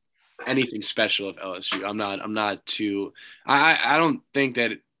anything special of LSU. I don't think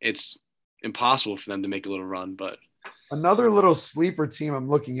that it's impossible for them to make a little run, but another little sleeper team I'm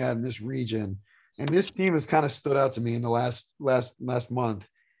looking at in this region, and this team has kind of stood out to me in the last month,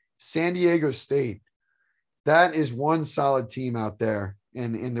 San Diego State. That is one solid team out there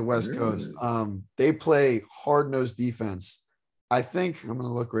in the West Coast. They play hard-nosed defense. I think I'm going to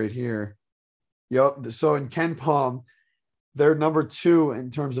look right here. Yep. So in Ken Palm, they're number 2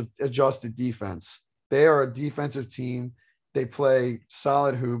 in terms of adjusted defense. They are a defensive team. They play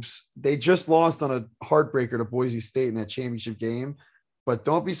solid hoops. They just lost on a heartbreaker to Boise State in that championship game. But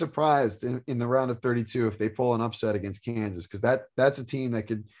don't be surprised in the round of 32 if they pull an upset against Kansas, because that's a team that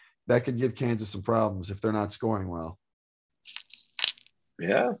could give Kansas some problems if they're not scoring well.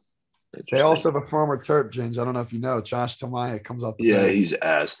 Yeah. They also have a former Terp, James. I don't know if you know. Josh Tomaya comes up. He's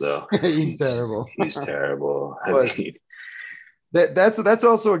ass though. He's terrible. He's terrible. That's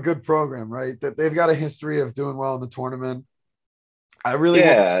also a good program, right? That they've got a history of doing well in the tournament.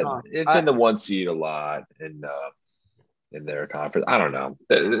 It's been the 1 seed a lot in their conference. I don't know.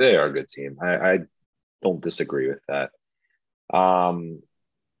 They are a good team. I don't disagree with that.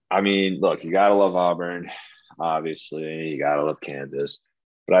 I mean, look, you gotta love Auburn, obviously. You gotta love Kansas.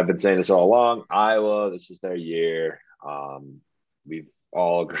 But I've been saying this all along. Iowa, this is their year. We've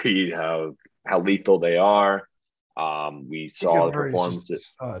all agreed how lethal they are. We saw the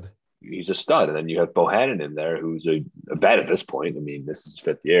performances. He's a stud. And then you have Bohannon in there, who's a vet at this point. I mean, this is his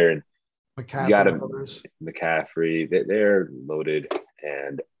 5th year. And McCaffrey, they're loaded.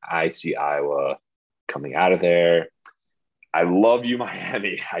 And I see Iowa coming out of there. I love you,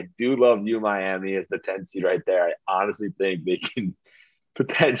 Miami. I do love you, Miami, as the 10 seed right there. I honestly think they can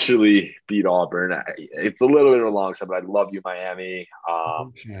potentially beat Auburn. It's a little bit of a long shot, but I love you, Miami.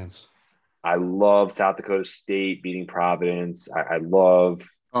 Chance. I love South Dakota State beating Providence. I love.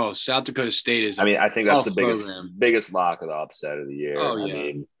 Oh, South Dakota State is. I think that's the biggest lock of the upset of the year. Oh, yeah. I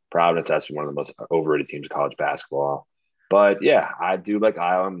mean, Providence has to be one of the most overrated teams in college basketball. But yeah, I do like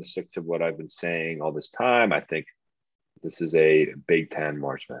Iowa. I'm going to stick to what I've been saying all this time. I think this is a Big Ten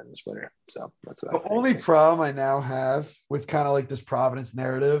March Madness winner. So that's what the only problem I now have with kind of like this Providence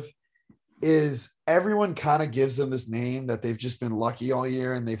narrative is everyone kind of gives them this name that they've just been lucky all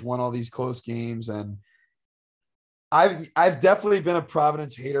year and they've won all these close games. And I've definitely been a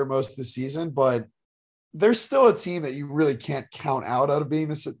Providence hater most of the season, but there's still a team that you really can't count out of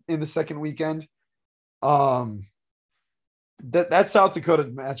being in the second weekend. That South Dakota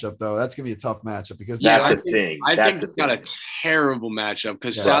matchup, though, that's going to be a tough matchup because that's a thing. I think it's got a terrible matchup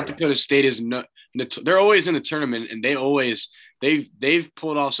because South Dakota State is they're always in the tournament and they've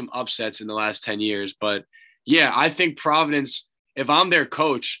pulled off some upsets in the last 10 years. But yeah, I think Providence, if I'm their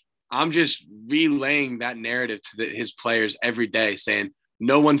coach, I'm just relaying that narrative to his players every day, saying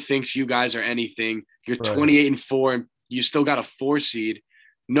no one thinks you guys are anything. You're 28-4 and you still got a 4 seed.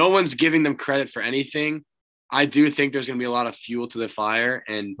 No one's giving them credit for anything. I do think there's going to be a lot of fuel to the fire.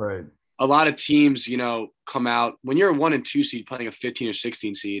 And a lot of teams, come out when you're a 1 and 2 seed playing a 15 or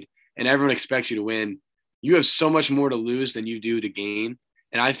 16 seed and everyone expects you to win. You have so much more to lose than you do to gain.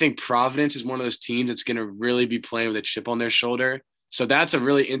 And I think Providence is one of those teams that's going to really be playing with a chip on their shoulder. So that's a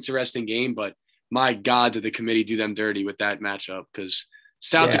really interesting game. But my God, did the committee do them dirty with that matchup? Because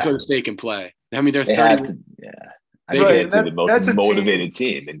South Dakota State can play. I mean, they're 30. I think it's the most motivated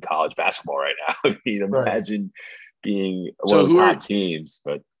team in college basketball right now. I mean, imagine being one of the top teams,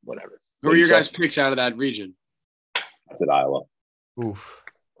 but whatever. Who are your guys' picks out of that region? I said Iowa. Oof.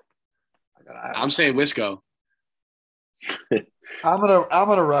 I'm saying Wisco. I'm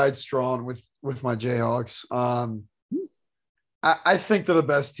gonna ride strong with my Jayhawks. I think they're the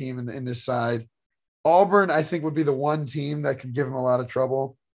best team in this side. Auburn, I think, would be the one team that could give them a lot of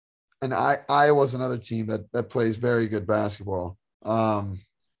trouble. And Iowa's another team that plays very good basketball. But I'm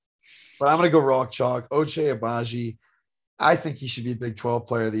gonna go Rock Chalk. Ochai Agbaji. I think he should be Big 12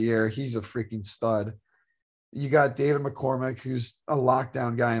 Player of the Year. He's a freaking stud. You got David McCormick, who's a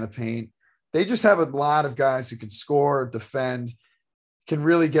lockdown guy in the paint. They just have a lot of guys who can score, defend, can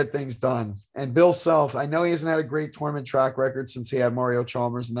really get things done. And Bill Self, I know he hasn't had a great tournament track record since he had Mario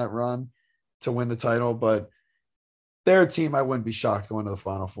Chalmers in that run to win the title, but they're a team I wouldn't be shocked going to the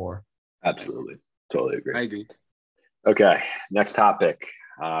Final Four. Absolutely. Totally agree. I agree. Okay, next topic.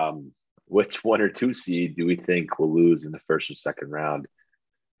 Which 1 or 2 seed do we think will lose in the first or second round?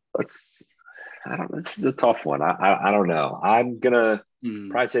 This is a tough one. I don't know. I'm going to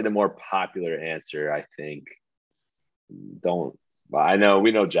probably say the more popular answer, I think. I know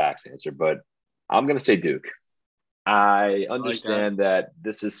we know Jack's answer, but I'm going to say Duke. I understand that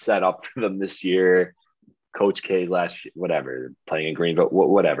this is set up for them this year. Coach K last year, whatever, playing in Greenville,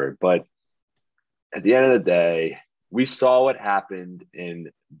 whatever. But at the end of the day, we saw what happened in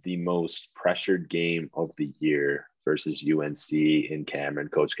the most pressured game of the year versus UNC in Cameron,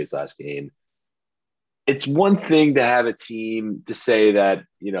 Coach K's last game. It's one thing to have a team to say that,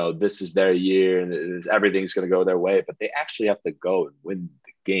 this is their year and everything's going to go their way, but they actually have to go and win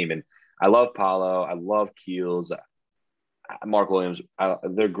the game. And I love Paolo. I love Keels, Mark Williams.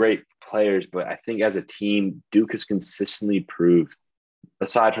 They're great players, but I think as a team, Duke has consistently proved,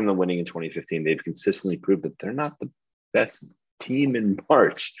 aside from the winning in 2015, they've consistently proved that they're not the best team in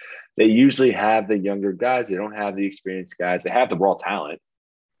March. They usually have the younger guys. They don't have the experienced guys. They have the raw talent,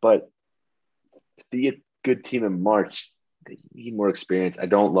 but to be a good team in March, they need more experience. I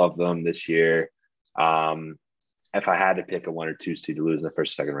don't love them this year. If I had to pick a 1 or 2 seed to lose in the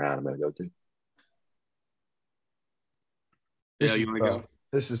first, second round, I'm going to go Duke.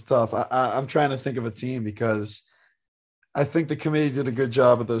 This is tough. I'm trying to think of a team because I think the committee did a good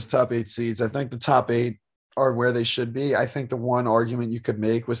job with those top 8 seeds. I think the top 8 are where they should be. I think the one argument you could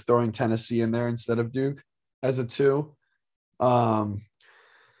make was throwing Tennessee in there instead of Duke as a 2. I'm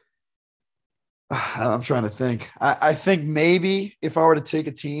trying to think. I think maybe if I were to take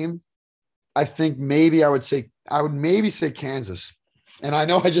a team, I think maybe I would say Kansas. And I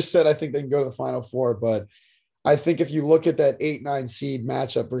know I just said I think they can go to the Final Four, but I think if you look at that 8-9 seed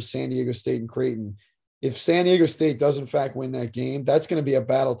matchup versus San Diego State and Creighton, if San Diego State does in fact win that game, that's going to be a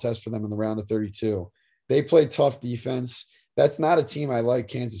battle test for them in the round of 32. They play tough defense. That's not a team I like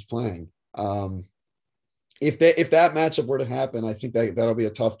Kansas playing. If that matchup were to happen, I think that'll be a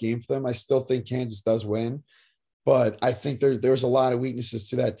tough game for them. I still think Kansas does win, but I think there's a lot of weaknesses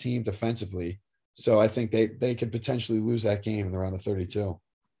to that team defensively. So I think they could potentially lose that game in the round of 32.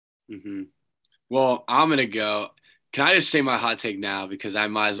 Mm-hmm. Well, I'm going to go. Can I just say my hot take now because I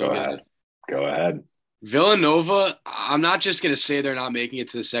might as well Go ahead. Villanova, I'm not just going to say they're not making it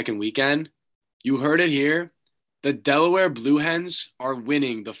to the second weekend. You heard it here. The Delaware Blue Hens are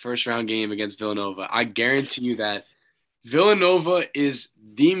winning the first round game against Villanova. I guarantee you that. Villanova is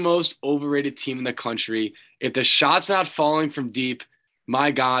the most overrated team in the country. If the shot's not falling from deep,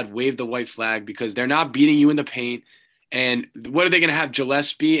 my God, wave the white flag because they're not beating you in the paint. And what are they going to have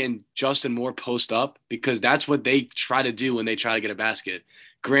Gillespie and Justin Moore post up? Because that's what they try to do when they try to get a basket.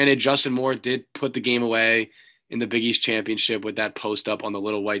 Granted, Justin Moore did put the game away in the Big East Championship with that post up on the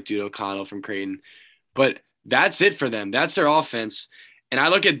little white dude O'Connell from Creighton. But that's it for them. That's their offense. And I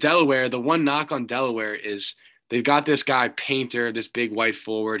look at Delaware. The one knock on Delaware is they've got this guy Painter, this big white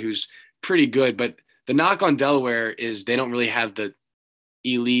forward who's pretty good. But the knock on Delaware is they don't really have the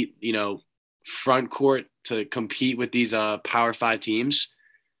elite, front court to compete with these Power 5 teams.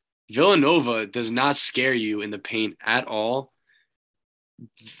 Villanova does not scare you in the paint at all.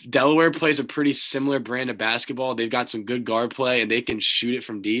 Delaware plays a pretty similar brand of basketball. They've got some good guard play, and they can shoot it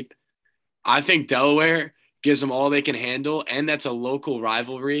from deep. I think Delaware gives them all they can handle, and that's a local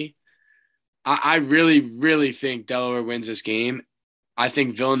rivalry. I really, really think Delaware wins this game. I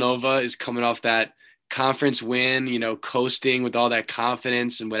think Villanova is coming off that conference win, coasting with all that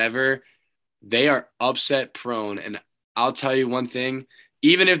confidence and whatever. They are upset prone. And I'll tell you one thing,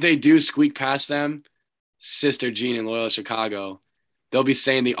 even if they do squeak past them, Sister Jean in Loyola Chicago, they'll be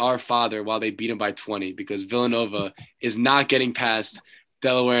saying the Our Father while they beat them by 20 because Villanova is not getting past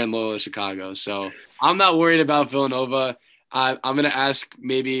Delaware and Loyola Chicago. So I'm not worried about Villanova. I'm going to ask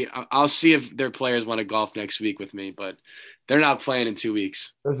I'll see if their players want to golf next week with me, but they're not playing in 2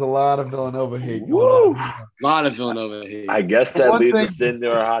 weeks. There's a lot of Villanova hate going on. A lot of Villanova hate. I guess that leads us into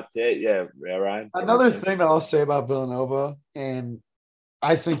our hot take. Yeah, Ryan. Another thing that I'll say about Villanova, and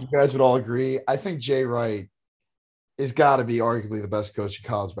I think you guys would all agree, I think Jay Wright has got to be arguably the best coach in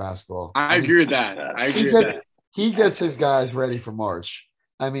college basketball. I agree with that. He gets his guys ready for March.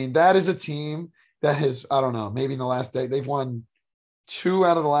 I mean, that is a team that has, I don't know, maybe in the last day, they've won 2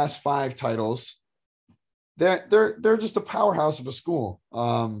 out of the last 5 titles. They're just a powerhouse of a school.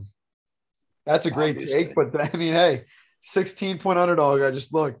 That's a great take, but I mean, hey, 16-point underdog. I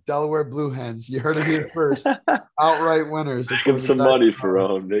just look, Delaware Blue Hens. You heard it here first. Outright winners. Make them some money,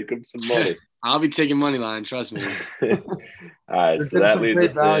 Ferone. Make them some money. I'll be taking money line. Trust me. All right, so that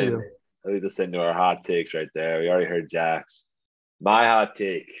leads us into our hot takes right there. We already heard Jack's. My hot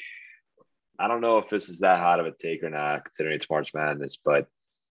take. I don't know if this is that hot of a take or not, considering it's March Madness, but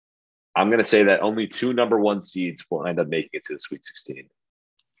I'm going to say that only 2 number 1 seeds will end up making it to the Sweet 16.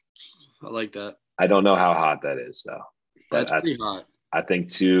 I like that. I don't know how hot that is, though. That's pretty hot. I think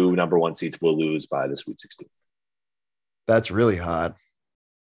 2 number 1 seeds will lose by the Sweet 16. That's really hot.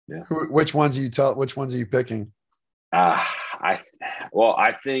 Yeah. Which ones are you picking?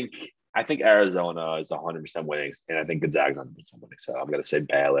 I think Arizona is 100% winning, and I think Gonzaga's 100% winning. So I'm going to say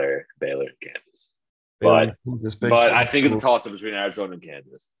Baylor, and Kansas. But I think it's a toss-up between Arizona and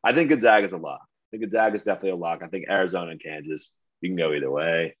Kansas. I think Gonzaga's a lock. I think Gonzaga's definitely a lock. I think Arizona and Kansas, you can go either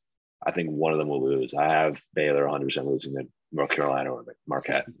way. I think one of them will lose. I have Baylor 100% losing to North Carolina or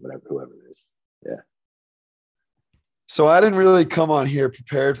Marquette, whoever it is. Yeah. So I didn't really come on here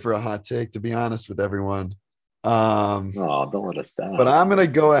prepared for a hot take, to be honest with everyone. Don't let us down. But I'm going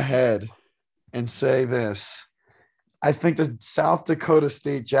to go ahead and say this. I think the South Dakota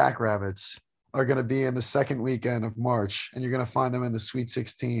State Jackrabbits are going to be in the second weekend of March, and you're going to find them in the Sweet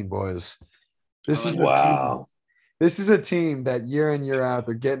 16, boys. This is a team that year in, year out,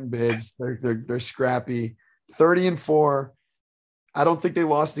 they're getting bids. They're scrappy. 30-4. I don't think they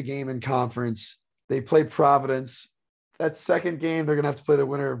lost a game in conference. They play Providence. That second game, they're going to have to play the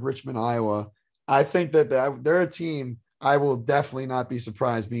winner of Richmond, Iowa. I think that they're a team I will definitely not be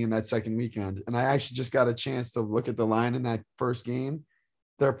surprised being in that second weekend. And I actually just got a chance to look at the line in that first game.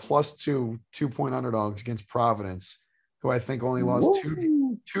 They're +2 2-point underdogs against Providence, who I think only lost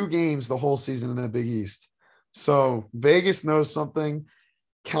two games the whole season in the Big East. So Vegas knows something.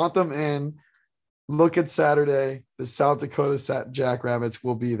 Count them in. Look at Saturday. The South Dakota Jackrabbits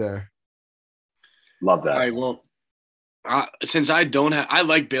will be there. Love that. All right, well, since I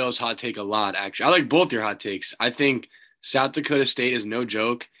like Baylor's hot take a lot, actually. I like both your hot takes. I think South Dakota State is no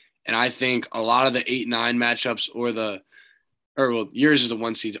joke, and I think a lot of the 8-9 matchups yours is a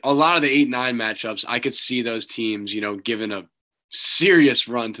 1 seed. A lot of the 8-9 matchups, I could see those teams, giving a serious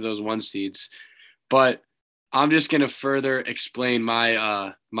run to those 1 seeds. But I'm just going to further explain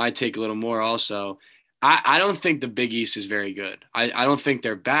my take a little more also. I don't think the Big East is very good. I don't think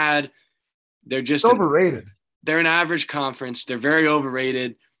they're bad. They're just overrated. They're an average conference. They're very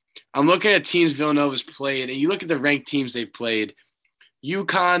overrated. I'm looking at teams Villanova's played, and you look at the ranked teams they've played.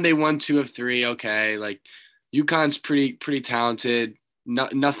 UConn, they won 2 of 3. Okay, like UConn's pretty talented.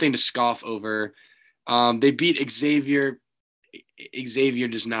 Nothing to scoff over. They beat Xavier. Xavier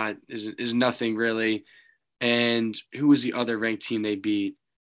is nothing really. And who was the other ranked team they beat?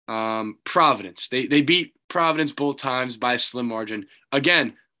 Providence. They beat Providence both times by a slim margin.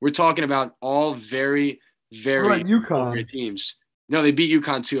 Again, we're talking about all very, very UConn teams. No, they beat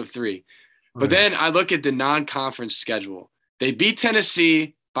UConn 2 of 3. But then I look at the non-conference schedule. They beat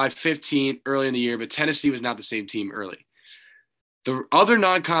Tennessee by 15 early in the year, but Tennessee was not the same team early. The other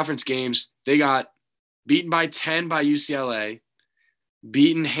non-conference games, they got beaten by 10 by UCLA,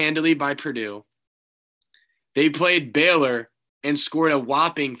 beaten handily by Purdue. They played Baylor and scored a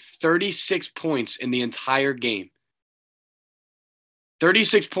whopping 36 points in the entire game.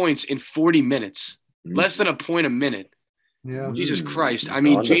 36 points in 40 minutes. Less than a point a minute. Yeah. Jesus Christ. I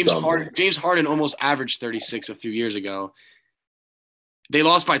mean, James Harden almost averaged 36 a few years ago. They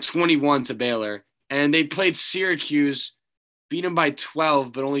lost by 21 to Baylor, and they played Syracuse, beat them by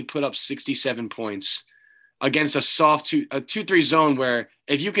 12, but only put up 67 points. against a soft 2-3 zone where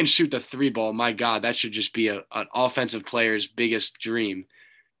if you can shoot the 3 ball, my God, that should just be an offensive player's biggest dream.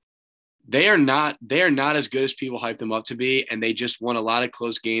 They are not as good as people hype them up to be, and they just won a lot of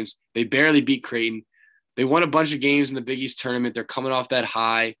close games. They barely beat Creighton. They won a bunch of games in the Big East tournament. They're coming off that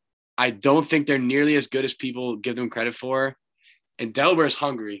high. I don't think they're nearly as good as people give them credit for. And Delaware's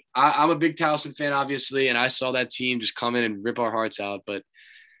hungry. I'm a big Towson fan, obviously, and I saw that team just come in and rip our hearts out. But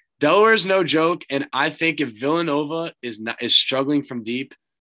Delaware's no joke, and I think if Villanova is struggling from deep,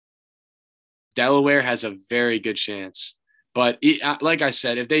 Delaware has a very good chance. But like I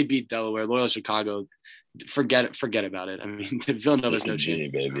said, if they beat Delaware, Loyola Chicago, forget about it. I mean, Villanova's no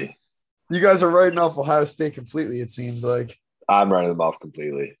chance. Baby. You guys are writing off Ohio State completely, it seems like. I'm writing them off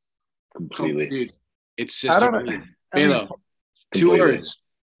completely. Dude, it's Sister Jean. Balo, 2 words.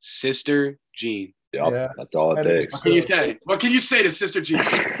 Sister Jean. Yep, yeah, that's all it takes. What can you say? What can you say to Sister Jean?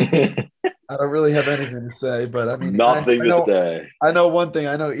 I don't really have anything to say, but I mean, nothing to say. I know one thing.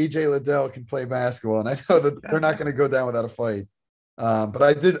 I know EJ Liddell can play basketball, and I know that they're not going to go down without a fight. But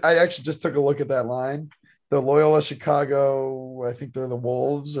I actually just took a look at that line. The Loyola Chicago, I think they're the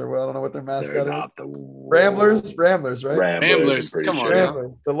Wolves, or I don't know what their mascot is. Ramblers, right? Ramblers. Come on,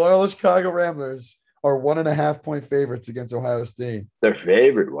 Ramblers. The Loyola Chicago Ramblers are 1.5-point favorites against Ohio State. Their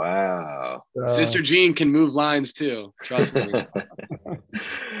favorite. Wow. Sister Jean can move lines too. Trust me.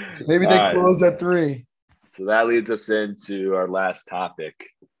 Maybe they close at 3. So that leads us into our last topic.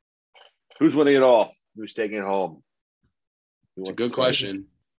 Who's winning it all? Who's taking it home? It's a good question.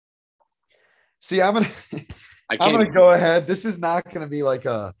 See, I'm gonna go ahead. This is not gonna be like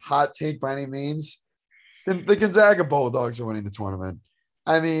a hot take by any means. The Gonzaga Bulldogs are winning the tournament.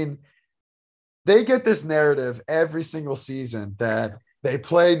 I mean, they get this narrative every single season that they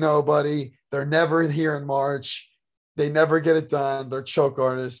play nobody. They're never here in March. They never get it done. They're choke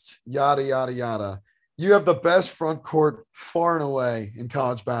artists, yada, yada, yada. You have the best front court far and away in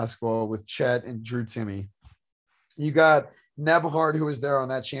college basketball with Chet and Drew Timme. You got Nebhard, who was there on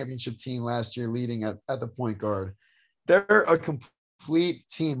that championship team last year, leading at the point guard. They're a complete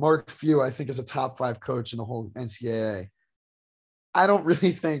team. Mark Few, I think, is a top 5 coach in the whole NCAA. I don't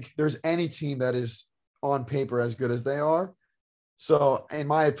really think there's any team that is on paper as good as they are. So, in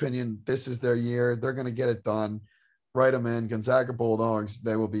my opinion, this is their year. They're going to get it done. Write them in. Gonzaga Bulldogs,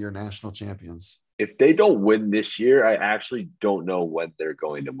 they will be your national champions. If they don't win this year, I actually don't know when they're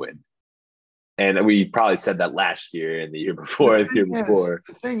going to win. And we probably said that last year and the year before.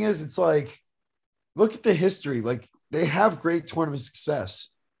 The thing is, it's like, look at the history. Like, they have great tournament success.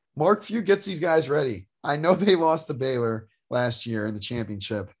 Mark Few gets these guys ready. I know they lost to Baylor last year in the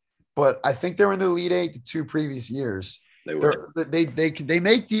championship, but I think they were in the Elite 8 the 2 previous years. They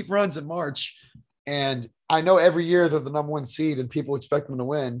make deep runs in March, and I know every year they're the number 1 seed and people expect them to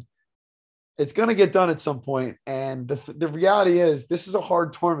win. It's going to get done at some point, and the reality is this is a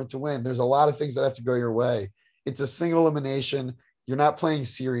hard tournament to win. There's a lot of things that have to go your way. It's a single elimination. You're not playing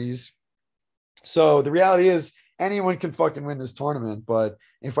series. So the reality is anyone can fucking win this tournament, but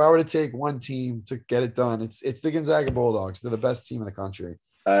if I were to take one team to get it done, it's the Gonzaga Bulldogs. They're the best team in the country.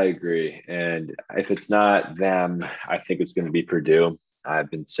 I agree. And if it's not them, I think it's going to be Purdue. I've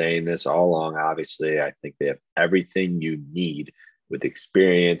been saying this all along. Obviously, I think they have everything you need with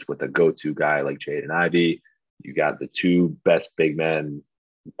experience, with a go-to guy like Jaden Ivey. You got the 2 best big men,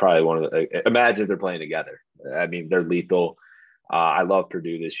 probably one of the – imagine if they're playing together. I mean, they're lethal. I love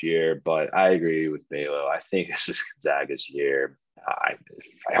Purdue this year, but I agree with Balo. I think this is Gonzaga's year. I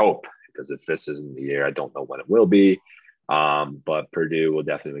hope, because if this isn't the year, I don't know when it will be. But Purdue will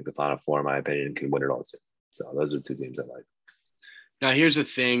definitely make the Final Four, in my opinion, can win it all soon. So those are 2 teams I like. Now, here's the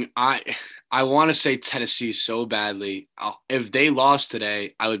thing. I want to say Tennessee so badly. If they lost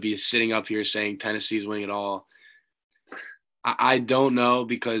today, I would be sitting up here saying Tennessee's winning it all. I don't know,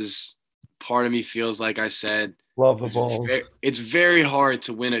 because part of me feels like I said, love the Bulls. It's very hard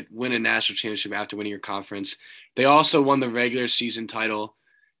to win a national championship after winning your conference. They also won the regular season title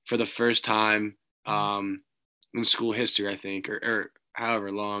for the first time in school history, I think, or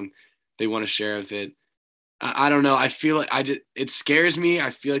however long they won a share of it. I don't know. I feel like it scares me. I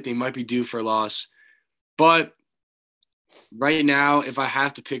feel like they might be due for a loss. But right now, if I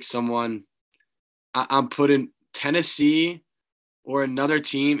have to pick someone, I'm putting Tennessee or another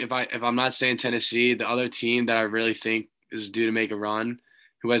team. If I'm not saying Tennessee, the other team that I really think is due to make a run,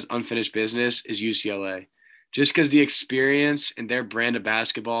 who has unfinished business, is UCLA. Just because the experience and their brand of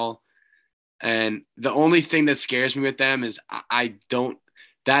basketball. And the only thing that scares me with them is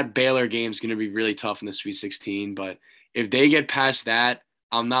that Baylor game is going to be really tough in the Sweet 16. But if they get past that,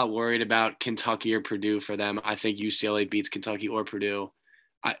 I'm not worried about Kentucky or Purdue for them. I think UCLA beats Kentucky or Purdue.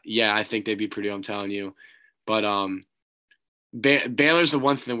 I think they beat Purdue, I'm telling you. But Baylor's the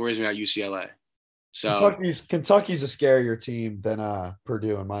one thing that worries me about UCLA. So Kentucky's a scarier team than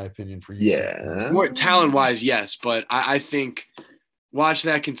Purdue, in my opinion, for UCLA. Yeah. More talent-wise, yes. But I think watch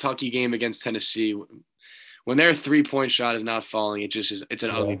that Kentucky game against Tennessee. When their 3-point shot is not falling, it's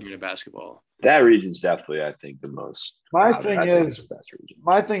an ugly game of basketball. That region's definitely, I think, the most. My thing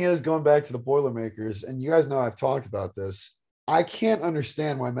is going back to the Boilermakers, and you guys know I've talked about this. I can't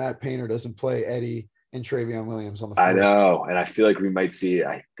understand why Matt Painter doesn't play Eddie and Travion Williams on the floor. I know, and I feel like we might see it.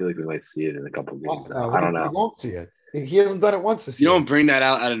 I feel like we might see it in a couple of games. I don't know. We won't see it. He hasn't done it once this year. You don't bring that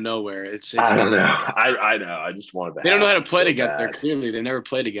out of nowhere. I don't know. I know. I just wanted to. They don't know how to play together. Bad. Clearly, they never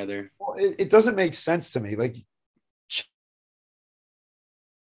play together. Well, it doesn't make sense to me. Like,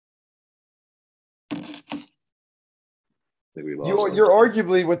 you're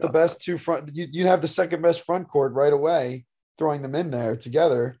arguably with the best two front. You have the second best front court right away, throwing them in there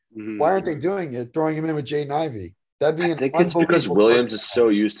together. Mm-hmm. Why aren't they doing it? Throwing him in with Jaden Ivey. That'd be. I think it's because Williams is so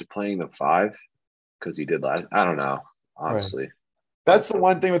used to playing the 5 because he did last. I don't know. Honestly, right. That's the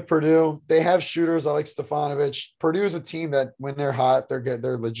one thing with Purdue. They have shooters. I like Stefanovic. Purdue is a team that when they're hot, they're good.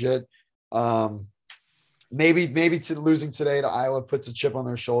 They're legit. Maybe losing today to Iowa puts a chip on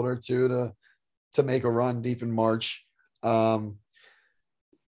their shoulder too to make a run deep in March. I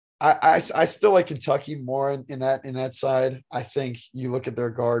still like Kentucky more in that side. I think you look at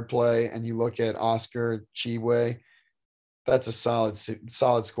their guard play and you look at Oscar Tshiebwe. That's a solid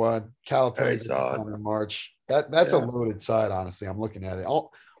squad. Calipari in March. That's a loaded side. Honestly, I'm looking at it.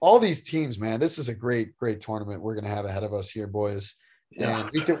 All these teams, man. This is a great tournament we're going to have ahead of us here, boys. And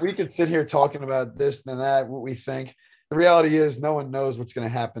we could sit here talking about this and that, what we think. The reality is, no one knows what's going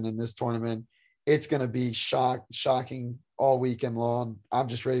to happen in this tournament. It's going to be shocking all weekend long. I'm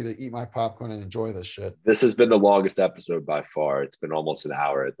just ready to eat my popcorn and enjoy this shit. This has been the longest episode by far. It's been almost an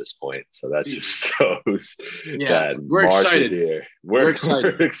hour at this point. So that just shows that we're March excited. is here. We're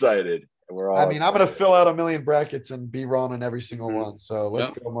excited. We're all I'm going to fill out a million brackets and be wrong on every single one. So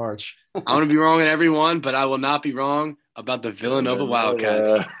let's go March. I'm going to be wrong on every one, but I will not be wrong about the Villanova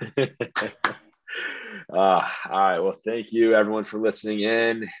Wildcats. All right. Well, thank you everyone for listening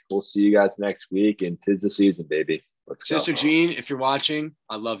in. We'll see you guys next week, and 'tis the season, baby. Let's go. Sister Jean, if you're watching,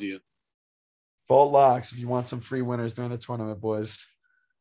 I love you. Vault Locks if you want some free winners during the tournament, boys.